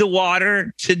need the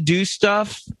water to do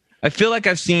stuff? I feel like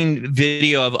I've seen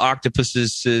video of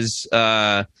octopuses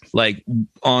like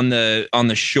on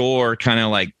the shore, kind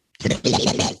of like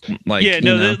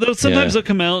they'll sometimes they'll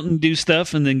come out and do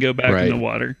stuff and then go back in the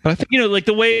water. But I think, like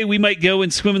the way we might go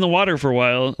and swim in the water for a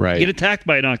while, get attacked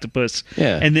by an octopus,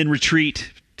 and then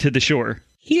retreat to the shore.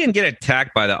 He didn't get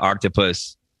attacked by the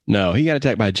octopus. No, he got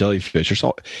attacked by a jellyfish.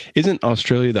 Isn't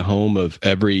Australia the home of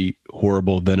every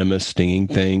horrible, venomous, stinging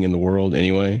thing in the world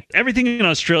anyway? Everything in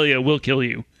Australia will kill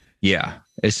you. Yeah,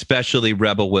 especially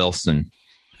Rebel Wilson.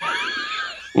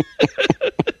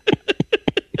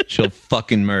 She'll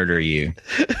fucking murder you.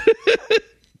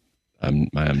 I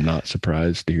am not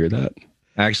surprised to hear that.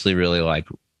 I actually really like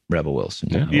Rebel Wilson.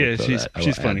 Yeah, she's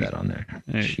funny. That on there.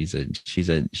 Right. She's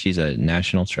a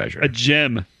national treasure. A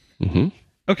gem. Mm-hmm.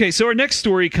 Okay, so our next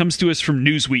story comes to us from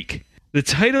Newsweek. The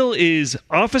title is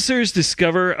Officers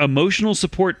Discover Emotional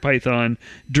Support Python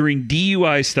During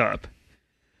DUI Stop.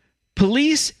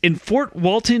 Police in Fort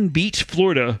Walton Beach,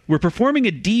 Florida, were performing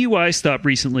a DUI stop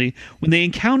recently when they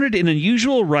encountered an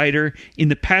unusual rider in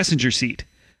the passenger seat.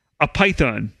 A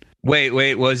python.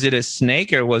 Wait, was it a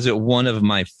snake or was it one of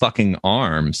my fucking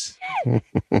arms?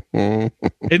 In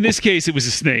this case, it was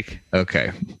a snake.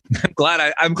 Okay.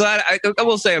 I'm glad I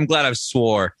will say I'm glad I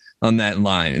swore on that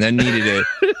line. That needed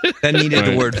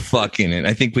the word fuck in it.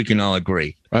 I think we can all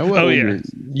agree. Right, well,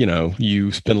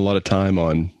 you spend a lot of time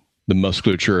on the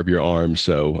musculature of your arms,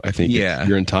 so I think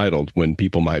you're entitled when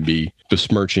people might be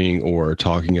besmirching or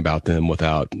talking about them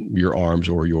without your arms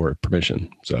or your permission.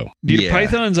 So do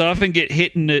pythons often get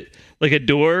hit in a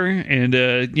door and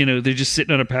they're just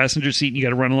sitting on a passenger seat and you got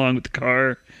to run along with the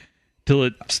car till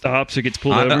it stops or gets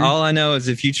pulled over? All I know is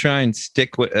if you try and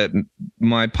stick with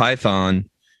my python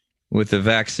with the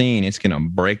vaccine, it's going to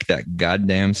break that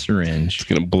goddamn syringe. It's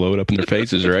going to blow it up in their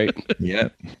faces, right?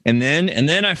 Yep. And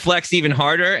then I flex even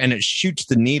harder and it shoots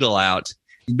the needle out.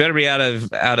 You better be out of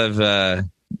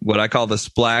what I call the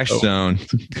splash zone.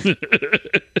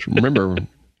 Remember,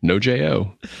 no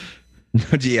JO.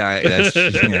 No GI. That's,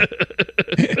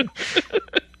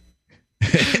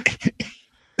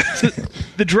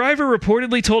 The driver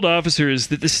reportedly told officers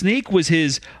that the snake was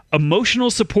his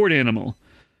emotional support animal.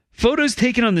 Photos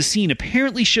taken on the scene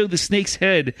apparently show the snake's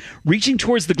head reaching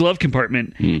towards the glove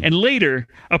compartment, and later,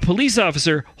 a police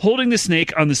officer holding the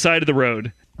snake on the side of the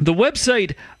road. The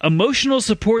website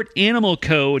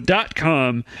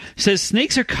emotionalsupportanimalco.com says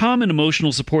snakes are common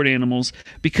emotional support animals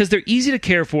because they're easy to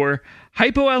care for,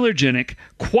 hypoallergenic,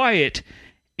 quiet,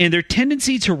 and their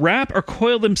tendency to wrap or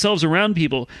coil themselves around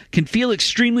people can feel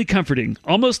extremely comforting,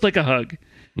 almost like a hug.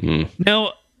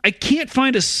 Now, I can't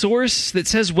find a source that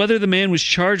says whether the man was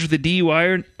charged with a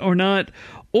DUI or not,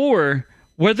 or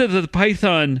whether the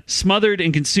python smothered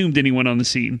and consumed anyone on the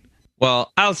scene.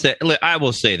 Well, I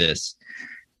will say this.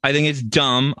 I think it's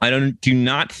dumb. I do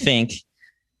not think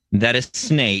that a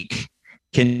snake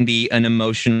can be an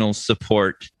emotional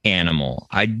support animal.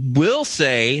 I will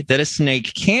say that a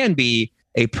snake can be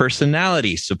a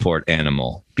personality support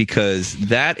animal, because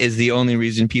that is the only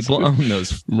reason people own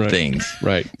those things.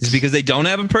 Right. It's because they don't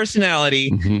have a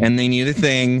personality and they need a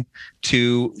thing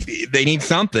they need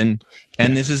something.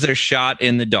 And this is their shot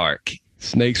in the dark.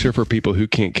 Snakes are for people who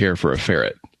can't care for a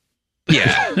ferret.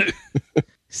 Yeah.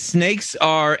 Snakes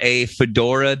are a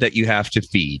Fedora that you have to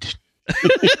feed.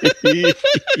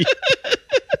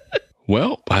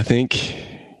 Well, I think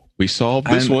we solved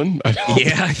this one.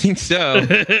 Yeah, I think so.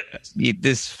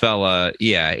 This fella,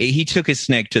 yeah, he took his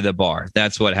snake to the bar.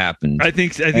 That's what happened. I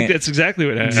think that's exactly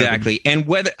what happened. Exactly. And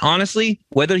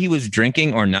whether he was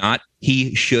drinking or not,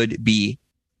 he should be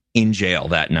in jail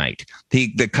that night.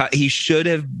 He should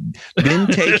have been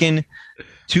taken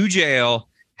to jail.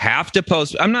 Have to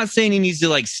post. I'm not saying he needs to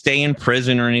like stay in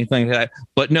prison or anything like that,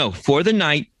 but no, for the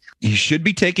night, he should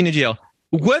be taken to jail.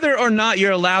 Whether or not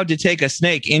you're allowed to take a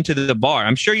snake into the bar,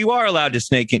 I'm sure you are allowed to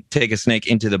take a snake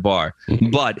into the bar.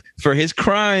 But for his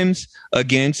crimes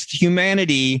against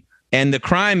humanity, and the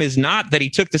crime is not that he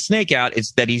took the snake out,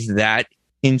 it's that he's that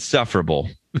insufferable.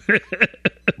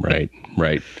 Right.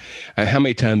 How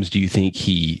many times do you think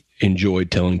he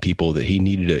enjoyed telling people that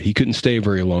he couldn't stay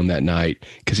very long that night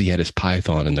because he had his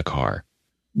python in the car?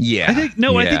 Yeah. I think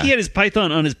he had his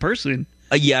python on his person.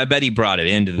 Yeah, I bet he brought it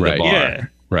into the bar. Yeah.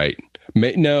 Right.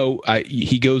 No,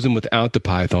 he goes in without the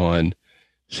python,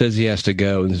 says he has to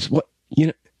go, and says, "What?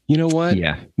 You know what?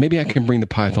 Yeah. Maybe I can bring the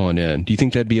python in. Do you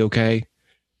think that'd be okay?"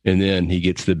 And then he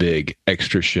gets the big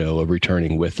extra show of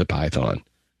returning with the python.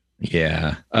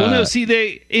 Yeah. Well, no. See,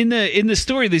 they in the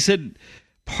story they said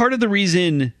part of the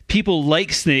reason people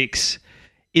like snakes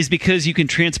is because you can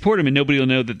transport them and nobody will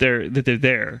know that they're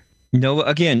there. No,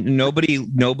 again,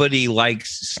 nobody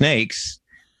likes snakes.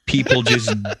 People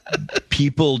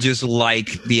just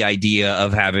like the idea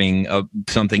of having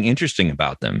something interesting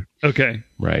about them. Okay.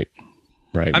 Right.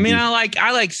 I mean, I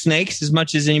like snakes as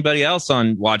much as anybody else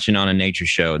watching on a nature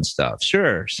show and stuff.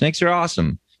 Sure, snakes are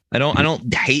awesome. I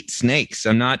don't hate snakes.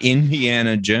 I'm not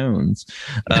Indiana Jones.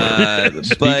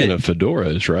 Speaking of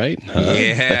fedoras, right?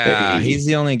 Yeah, Hey. he's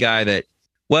the only guy that.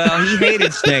 Well, he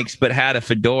hated snakes, but had a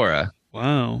fedora.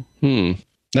 Wow.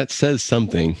 That says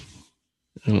something.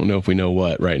 I don't know if we know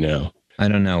what right now. I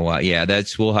don't know what. Yeah,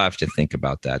 we'll have to think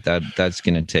about that. That's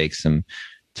going to take some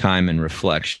time and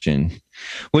reflection,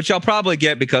 which I'll probably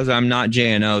get because I'm not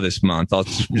JNO this month. I'll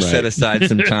set aside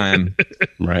some time.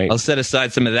 Right. I'll set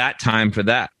aside some of that time for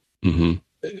that.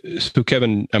 Mm-hmm. So,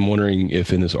 Kevin, I'm wondering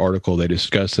if in this article they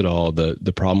discussed at all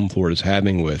the problem Florida's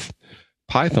having with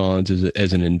pythons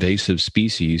as an invasive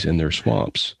species in their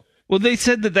swamps. Well, they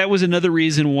said that was another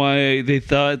reason why they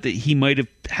thought that he might have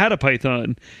had a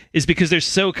python, is because they're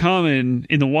so common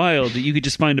in the wild that you could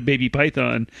just find a baby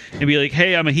python and be like,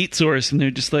 "Hey, I'm a heat source," and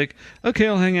they're just like, "Okay,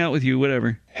 I'll hang out with you,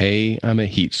 whatever." Hey, I'm a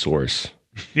heat source.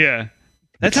 Yeah,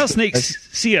 that's how snakes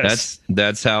see us.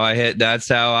 That's how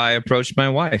I approached my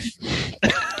wife.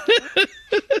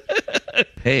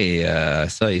 Hey, I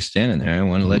saw you standing there. I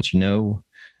want to let you know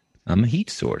I'm a heat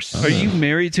source. Are you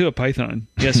married to a python?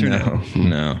 Yes or no?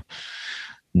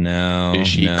 No. Is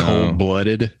she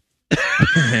cold-blooded?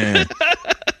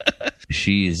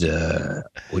 She's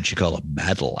what you call a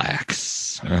battle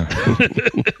axe.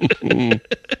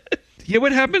 Yeah,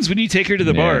 what happens when you take her to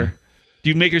the bar? Do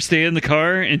you make her stay in the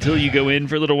car until you go in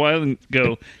for a little while and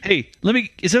go, "Hey,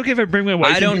 is it okay if I bring my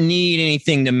wife?" I don't need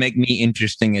anything to make me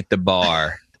interesting at the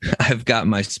bar. I've got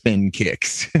my spin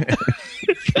kicks.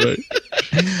 Right.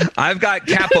 I've got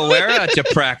capoeira to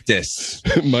practice.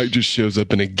 Mike just shows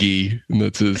up in a gi, and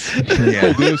that's his.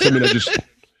 Yeah.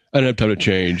 I don't have time to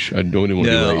change. I don't even want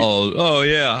to be late. Oh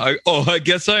yeah. I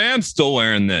guess I am still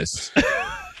wearing this.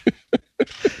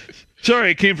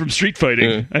 Sorry, it came from street fighting.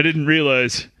 Yeah. I didn't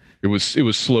realize. It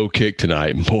was slow kick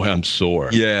tonight, and boy, I'm sore.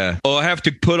 Yeah. Oh, I have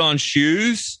to put on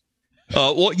shoes.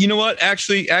 Well, you know what?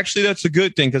 Actually, that's a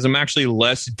good thing because I'm actually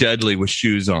less deadly with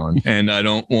shoes on, and I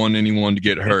don't want anyone to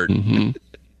get hurt. Mm-hmm.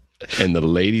 And the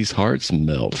ladies' hearts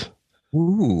melt.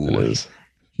 Ooh,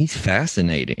 he's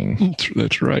fascinating.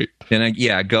 That's right. Then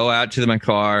I go out to my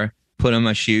car, put on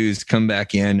my shoes, come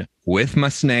back in with my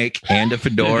snake and a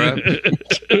fedora.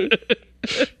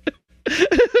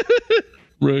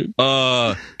 Right.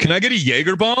 Can I get a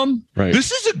Jaeger bomb? Right.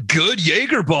 This is a good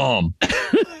Jaeger bomb.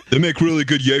 They make really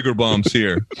good Jaeger bombs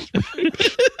here.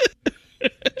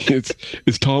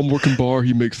 It's Tom working bar.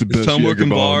 He makes the best. Tom Jaeger working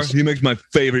bar. bombs. He makes my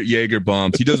favorite Jaeger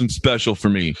bombs. He does them special for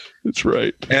me. That's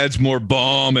right. Adds more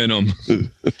bomb in them.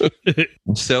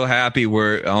 I'm so happy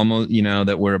we're almost,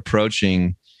 that we're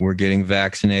approaching. We're getting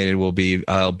vaccinated.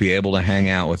 I'll be able to hang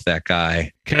out with that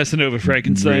guy Casanova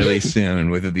Frankenstein really soon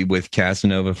with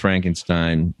Casanova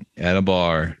Frankenstein at a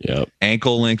bar. Yep.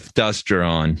 Ankle length duster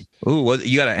on. Ooh, what,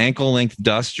 you got an ankle length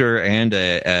duster and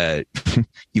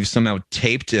you've somehow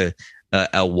taped a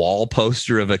wall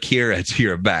poster of Akira to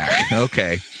your back.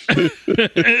 Okay.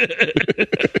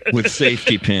 With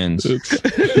safety pins.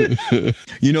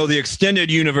 The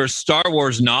extended universe Star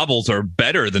Wars novels are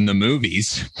better than the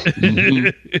movies.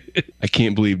 I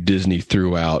can't believe Disney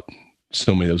threw out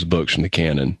so many of those books from the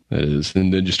canon. That is,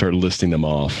 and then just start listing them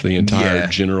off. The entire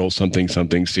General something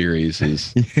something series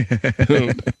is.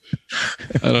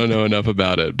 I don't know enough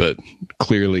about it, but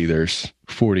clearly there's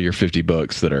 40 or 50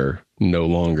 books that are no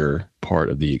longer part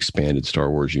of the expanded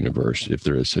Star Wars universe, if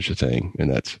there is such a thing,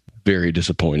 and that's very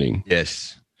disappointing.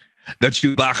 Yes. The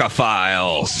Chewbacca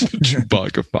Files.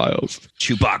 Chewbacca Files.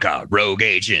 Chewbacca, rogue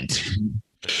agent.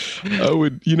 I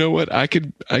would, you know what? I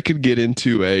could get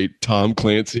into a Tom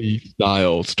Clancy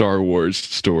style Star Wars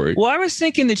story. Well, I was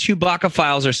thinking the Chewbacca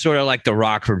Files are sort of like the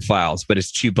Rockford Files, but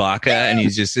it's Chewbacca, and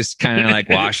he's just this kind of like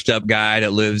washed up guy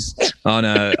that lives on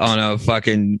a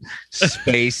fucking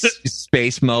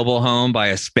space mobile home by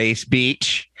a space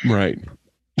beach. Right.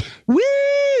 Woo,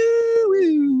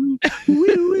 woo, woo,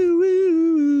 woo,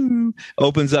 woo.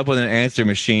 Opens up with an answer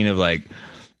machine of like,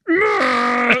 hey,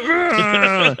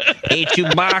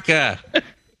 Chewbacca.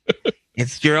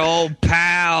 It's your old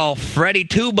pal, Freddy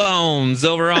Two Bones,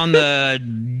 over on the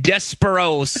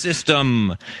Despero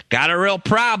system. Got a real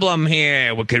problem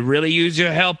here. We could really use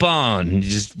your help on. And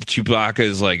just Chewbacca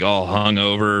is like all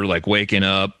hungover, like waking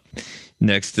up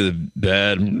next to the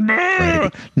bed.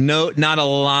 Right. No, not a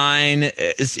line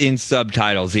in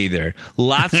subtitles either.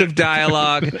 Lots of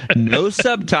dialogue, no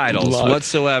subtitles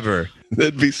whatsoever.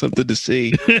 That'd be something to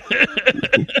see.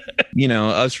 You know,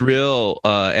 us real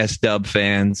S-dub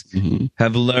fans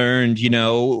have learned, you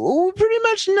know, we pretty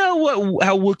much know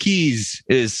how Wookiees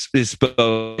is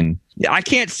spoken. I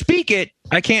can't speak it.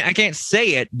 I can't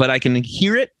say it, but I can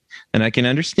hear it and I can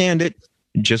understand it,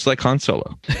 just like Han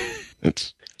Solo.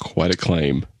 That's quite a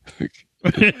claim.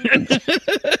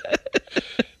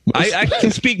 I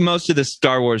can speak most of the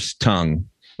Star Wars tongue.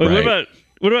 Wait, Right.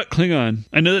 What about Klingon?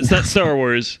 I know that's not Star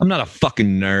Wars. I'm not a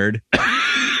fucking nerd.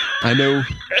 I know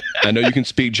you can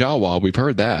speak Jawa. We've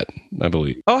heard that, I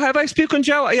believe. Oh, have I spoken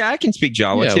Jawa? Yeah, I can speak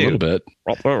Jawa Yeah, too. a little bit.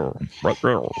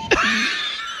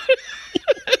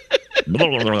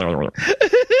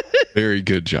 Very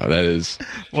good, Jawa. That is.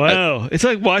 Wow. It's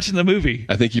like watching the movie.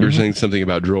 I think you were saying something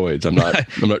about droids. I'm not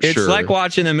It's sure. like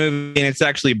watching a movie, and it's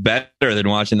actually better than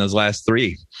watching those last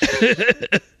three.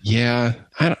 Yeah.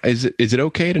 Is it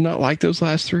okay to not like those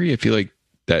last three? I feel like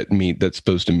that's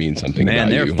supposed to mean something. Man, about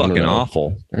they're you. I don't fucking know.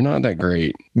 awful. They're not that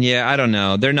great. Yeah, I don't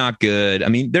know. They're not good. I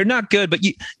mean, they're not good, but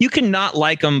you can not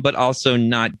like them, but also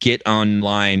not get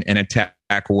online and attack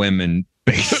women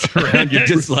based around your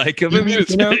dislike of them. You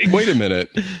know? Wait a minute.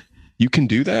 You can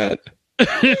do that?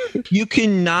 You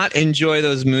cannot enjoy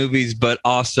those movies, but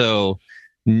also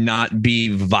not be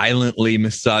violently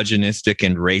misogynistic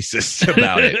and racist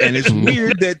about it. And it's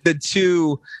weird that the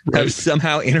two have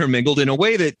somehow intermingled in a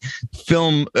way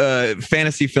that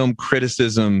fantasy film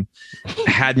criticism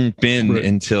hadn't been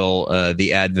until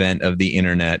the advent of the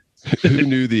internet. Who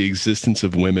knew the existence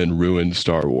of women ruined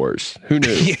Star Wars? Who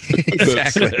knew?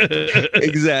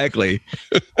 Exactly.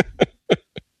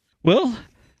 Well,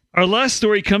 our last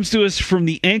story comes to us from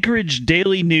the Anchorage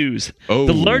Daily News,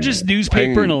 the largest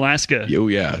newspaper in Alaska. Oh,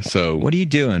 yeah. So What are you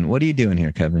doing? What are you doing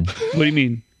here, Kevin? What do you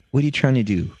mean? What are you trying to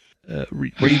do? Where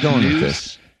are you going with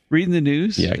this? Reading the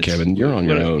news? yeah, Kevin, you're on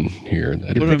your own here.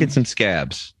 You're picking some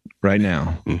scabs right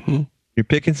now. Mhm. You're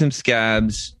picking some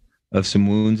scabs of some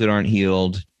wounds that aren't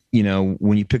healed. You know,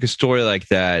 when you pick a story like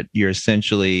that, you're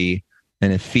essentially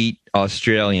an effete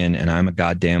Australian, and I'm a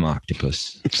goddamn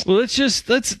octopus. Well,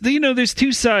 there's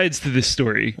two sides to this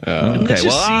story. Okay,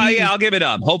 well, I'll give it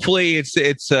up. Hopefully,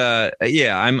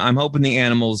 I'm hoping the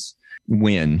animals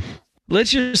win.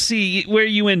 Let's just see where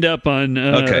you end up on.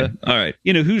 Okay, all right.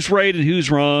 You know, who's right and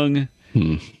who's wrong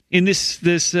in this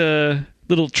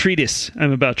little treatise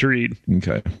I'm about to read.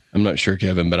 Okay. I'm not sure,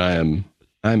 Kevin, but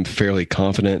I'm fairly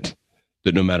confident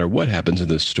that no matter what happens in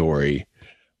this story,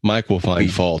 Mike will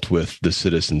find fault with the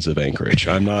citizens of Anchorage.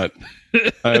 I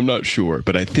am not sure,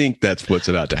 but I think that's what's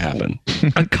about to happen.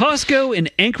 A Costco in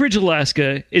Anchorage,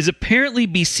 Alaska is apparently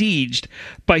besieged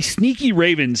by sneaky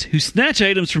ravens who snatch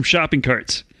items from shopping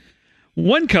carts.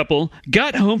 One couple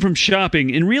got home from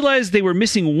shopping and realized they were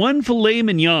missing one filet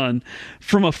mignon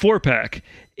from a 4-pack.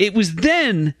 It was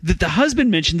then that the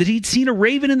husband mentioned that he'd seen a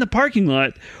raven in the parking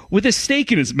lot with a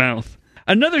steak in his mouth.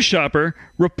 Another shopper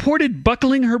reported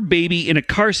buckling her baby in a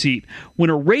car seat when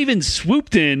a raven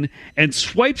swooped in and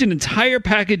swiped an entire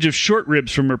package of short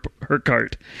ribs from her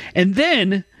cart. And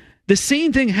then the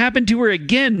same thing happened to her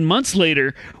again months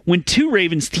later when two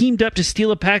ravens teamed up to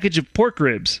steal a package of pork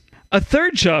ribs. A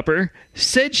third shopper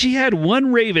said she had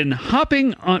one raven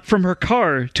hopping from her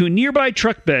car to a nearby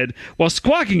truck bed while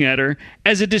squawking at her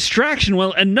as a distraction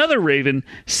while another raven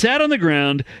sat on the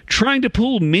ground trying to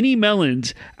pull mini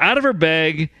melons out of her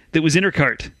bag that was in her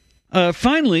cart.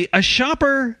 Finally, a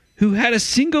shopper who had a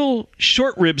single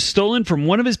short rib stolen from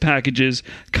one of his packages,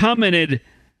 commented,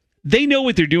 "They know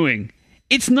what they're doing.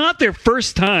 It's not their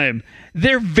first time.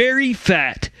 They're very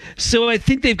fat. So I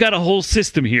think they've got a whole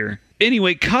system here."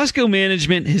 Anyway, Costco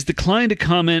management has declined to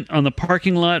comment on the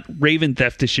parking lot Raven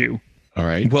theft issue. All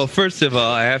right. Well, first of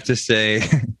all, I have to say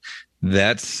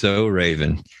that's so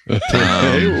Raven.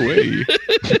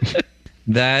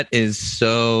 That is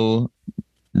so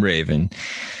Raven.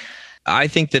 I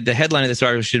think that the headline of this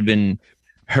article should have been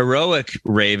 "Heroic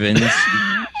Ravens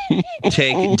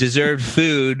Take Deserved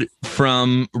Food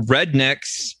from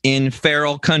Rednecks in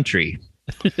Feral Country."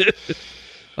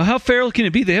 Well, how feral can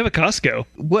it be? They have a Costco.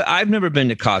 Well, I've never been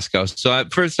to Costco, so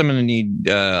first I'm going to need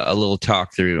a little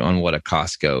talk through on what a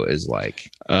Costco is like.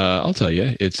 I'll tell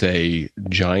you, it's a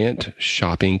giant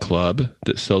shopping club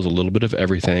that sells a little bit of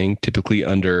everything, typically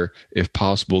under, if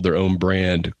possible, their own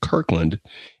brand, Kirkland.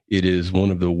 It is one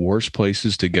of the worst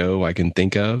places to go I can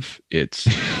think of. It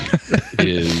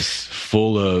is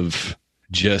full of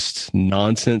just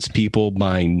nonsense people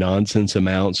buying nonsense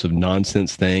amounts of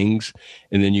nonsense things.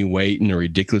 And then you wait in a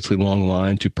ridiculously long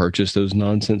line to purchase those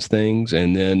nonsense things.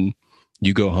 And then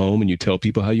you go home and you tell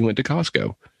people how you went to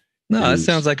Costco. No, that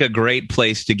sounds like a great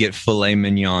place to get filet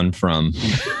mignon from.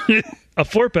 A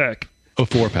 4-pack. A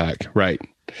 4-pack, right.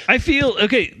 I feel,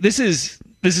 okay, this is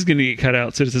going to get cut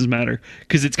out, so it doesn't matter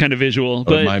because it's kind of visual.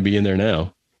 But it might be in there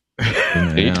now.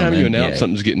 Anytime you announce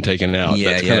something's getting taken out,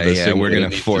 that's kind of a signal we're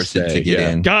going to force it to get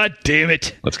in. God damn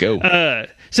it. Let's go.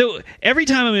 So every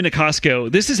time I'm in a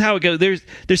Costco, this is how it goes.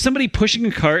 There's somebody pushing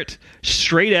a cart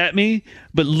straight at me,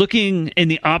 but looking in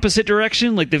the opposite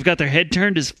direction, like they've got their head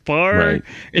turned as far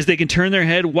as they can turn their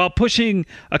head while pushing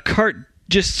a cart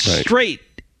just straight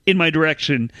in my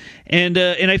direction. And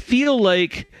I feel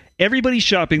like everybody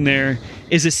shopping there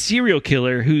is a serial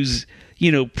killer whose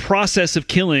process of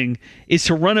killing is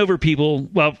to run over people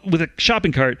with a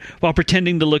shopping cart while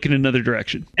pretending to look in another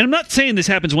direction. And I'm not saying this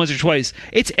happens once or twice.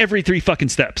 It's every 3 fucking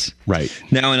steps. Right.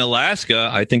 Now in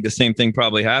Alaska, I think the same thing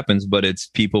probably happens, but it's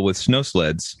people with snow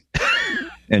sleds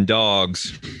and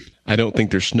dogs. I don't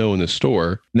think there's snow in the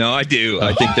store. No, I do.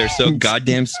 I think they're so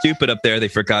goddamn stupid up there. They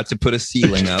forgot to put a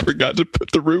ceiling up. Forgot to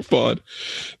put the roof on.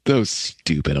 Those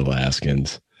stupid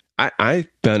Alaskans. I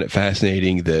found it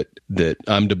fascinating that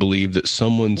I'm to believe that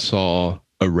someone saw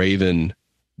a raven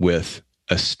with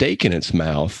a steak in its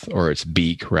mouth, or its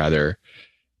beak rather,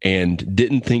 and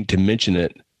didn't think to mention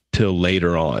it till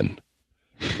later on.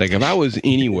 Like if I was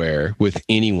anywhere with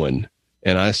anyone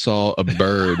and I saw a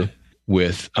bird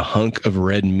with a hunk of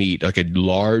red meat, like a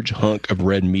large hunk of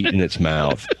red meat in its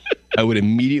mouth, I would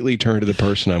immediately turn to the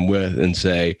person I'm with and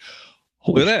say,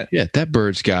 "Holy shit, yeah, that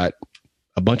bird's got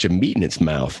a bunch of meat in its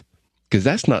mouth." Because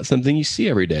that's not something you see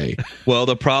every day. Well,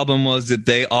 the problem was that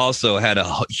they also had a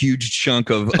huge chunk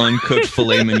of uncooked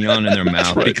filet mignon in their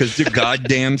mouth because they're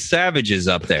goddamn savages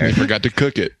up there. They forgot to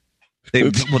cook it. They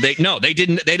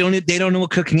didn't. They don't know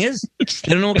what cooking is.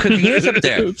 They don't know what cooking is up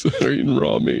there. They're eating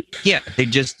raw meat. Yeah, they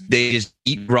just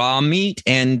eat raw meat,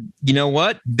 and you know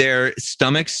what? Their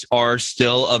stomachs are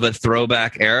still of a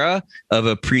throwback era of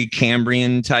a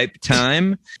Precambrian type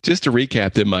time. Just to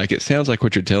recap, then, Mike, it sounds like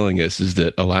what you're telling us is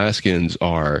that Alaskans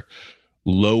are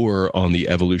lower on the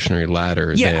evolutionary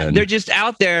ladder. They're just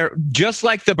out there, just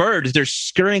like the birds. They're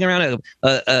scurrying around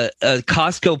a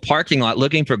Costco parking lot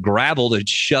looking for gravel to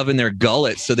shove in their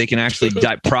gullets so they can actually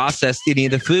process any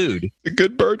of the food. A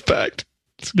good bird fact.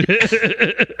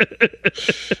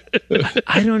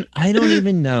 I don't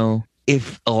even know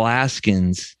if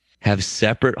Alaskans have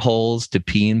separate holes to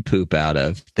pee and poop out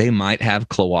of. They might have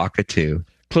cloaca too.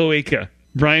 Cloaca.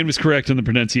 Brian was correct on the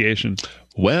pronunciation.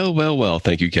 Well.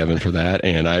 Thank you, Kevin, for that.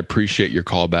 And I appreciate your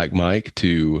callback, Mike,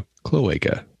 to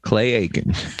cloaca. Clay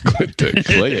Aiken.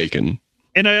 Clay Aiken.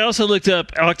 And I also looked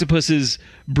up octopuses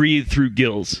breathe through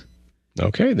gills.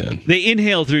 Okay, then. They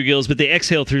inhale through gills, but they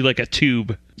exhale through like a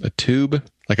tube. A tube?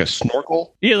 Like a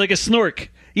snorkel? Yeah, like a snork.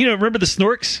 Remember the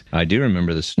snorks? I do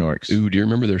remember the snorks. Ooh, do you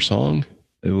remember their song?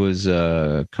 It was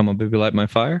Come On Baby Light My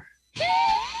Fire.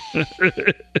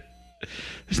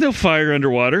 There's no fire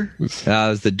underwater. It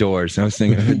was the Doors. I was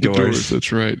thinking of the Doors.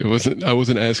 That's right. I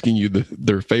wasn't asking you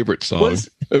their favorite song. Was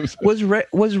Ray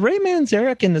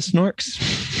Manzarek in the Snorks?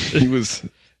 He was.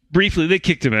 Briefly, they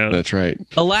kicked him out. That's right.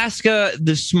 Alaska,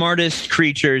 the smartest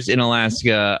creatures in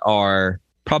Alaska are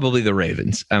probably the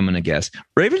ravens, I'm going to guess.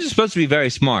 Ravens are supposed to be very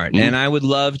smart, and I would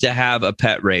love to have a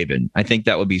pet raven. I think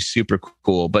that would be super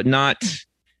cool, but not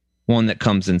one that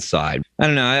comes inside. I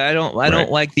don't know. I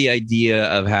don't like the idea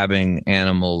of having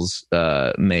animals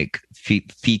make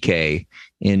fecae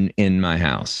in my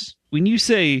house. When you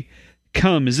say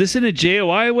Come. Is this in a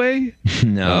JOI way?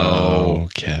 No. Oh,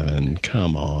 Kevin,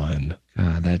 come on.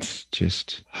 God, that's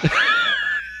just.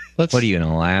 What are you, an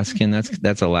Alaskan?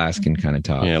 That's Alaskan kind of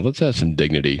talk. Yeah, let's have some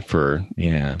dignity for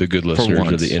the good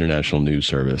listeners of the International News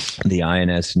Service. The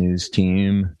INS News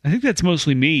team. I think that's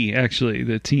mostly me, actually,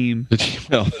 the team.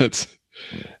 Well,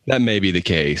 that may be the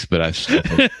case, but I still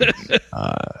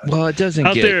well, it doesn't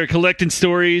out there collecting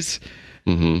stories,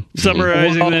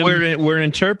 summarizing them. We're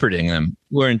interpreting them.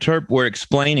 We're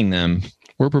explaining them.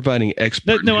 We're providing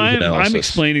expert No, analysis. I'm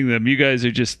explaining them. You guys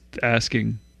are just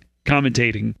asking,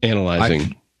 commentating,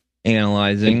 analyzing,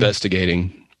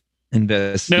 investigating.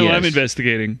 I'm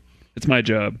investigating. It's my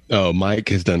job. Oh, Mike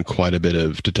has done quite a bit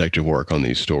of detective work on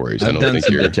these stories. I've done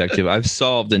some detective. I've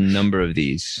solved a number of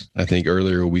these. I think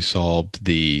earlier we solved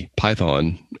the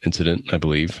Python incident, I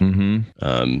believe. And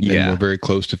we're very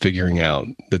close to figuring out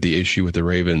that the issue with the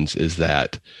Ravens is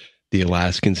that the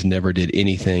Alaskans never did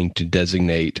anything to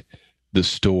designate the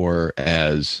store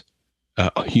as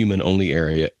a human-only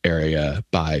area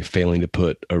by failing to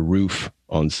put a roof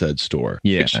on said store.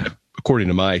 Yeah. Which, according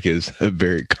to Mike, is a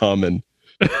very common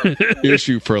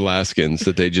issue for Alaskans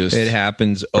that it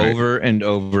happens over and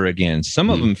over again. Some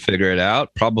of them figure it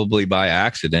out probably by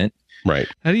accident. Right.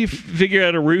 How do you figure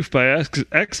out a roof by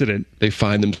accident? They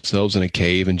find themselves in a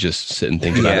cave and just sit and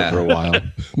think about it for a while.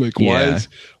 Like,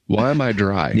 why am I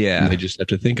dry? Yeah. And they just have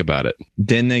to think about it.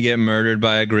 Then they get murdered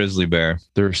by a grizzly bear.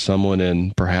 There's someone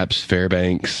in perhaps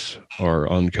Fairbanks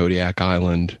or on Kodiak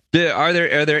Island.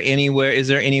 Is there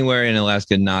anywhere in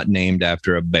Alaska not named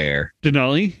after a bear?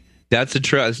 Denali? That's a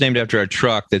truck. It's named after a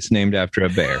truck that's named after a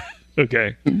bear.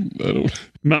 Okay.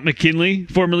 Mount McKinley,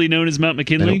 formerly known as Mount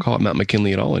McKinley. They don't call it Mount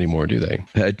McKinley at all anymore, do they?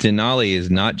 Denali is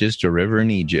not just a river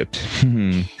in Egypt.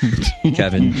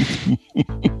 Kevin.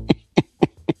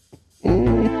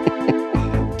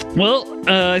 Well,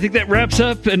 I think that wraps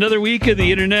up another week of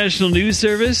the International News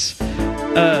Service.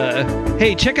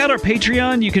 Hey, check out our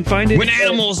Patreon. You can find it when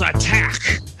animals attack.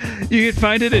 You can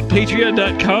find it at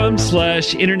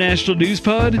patreon.com/international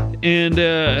newspod. And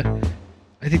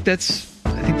I think that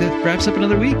wraps up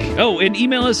another week. Oh, and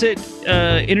email us at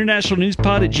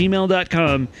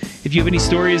internationalnewspod@gmail.com if you have any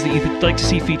stories that you'd like to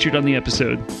see featured on the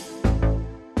episode.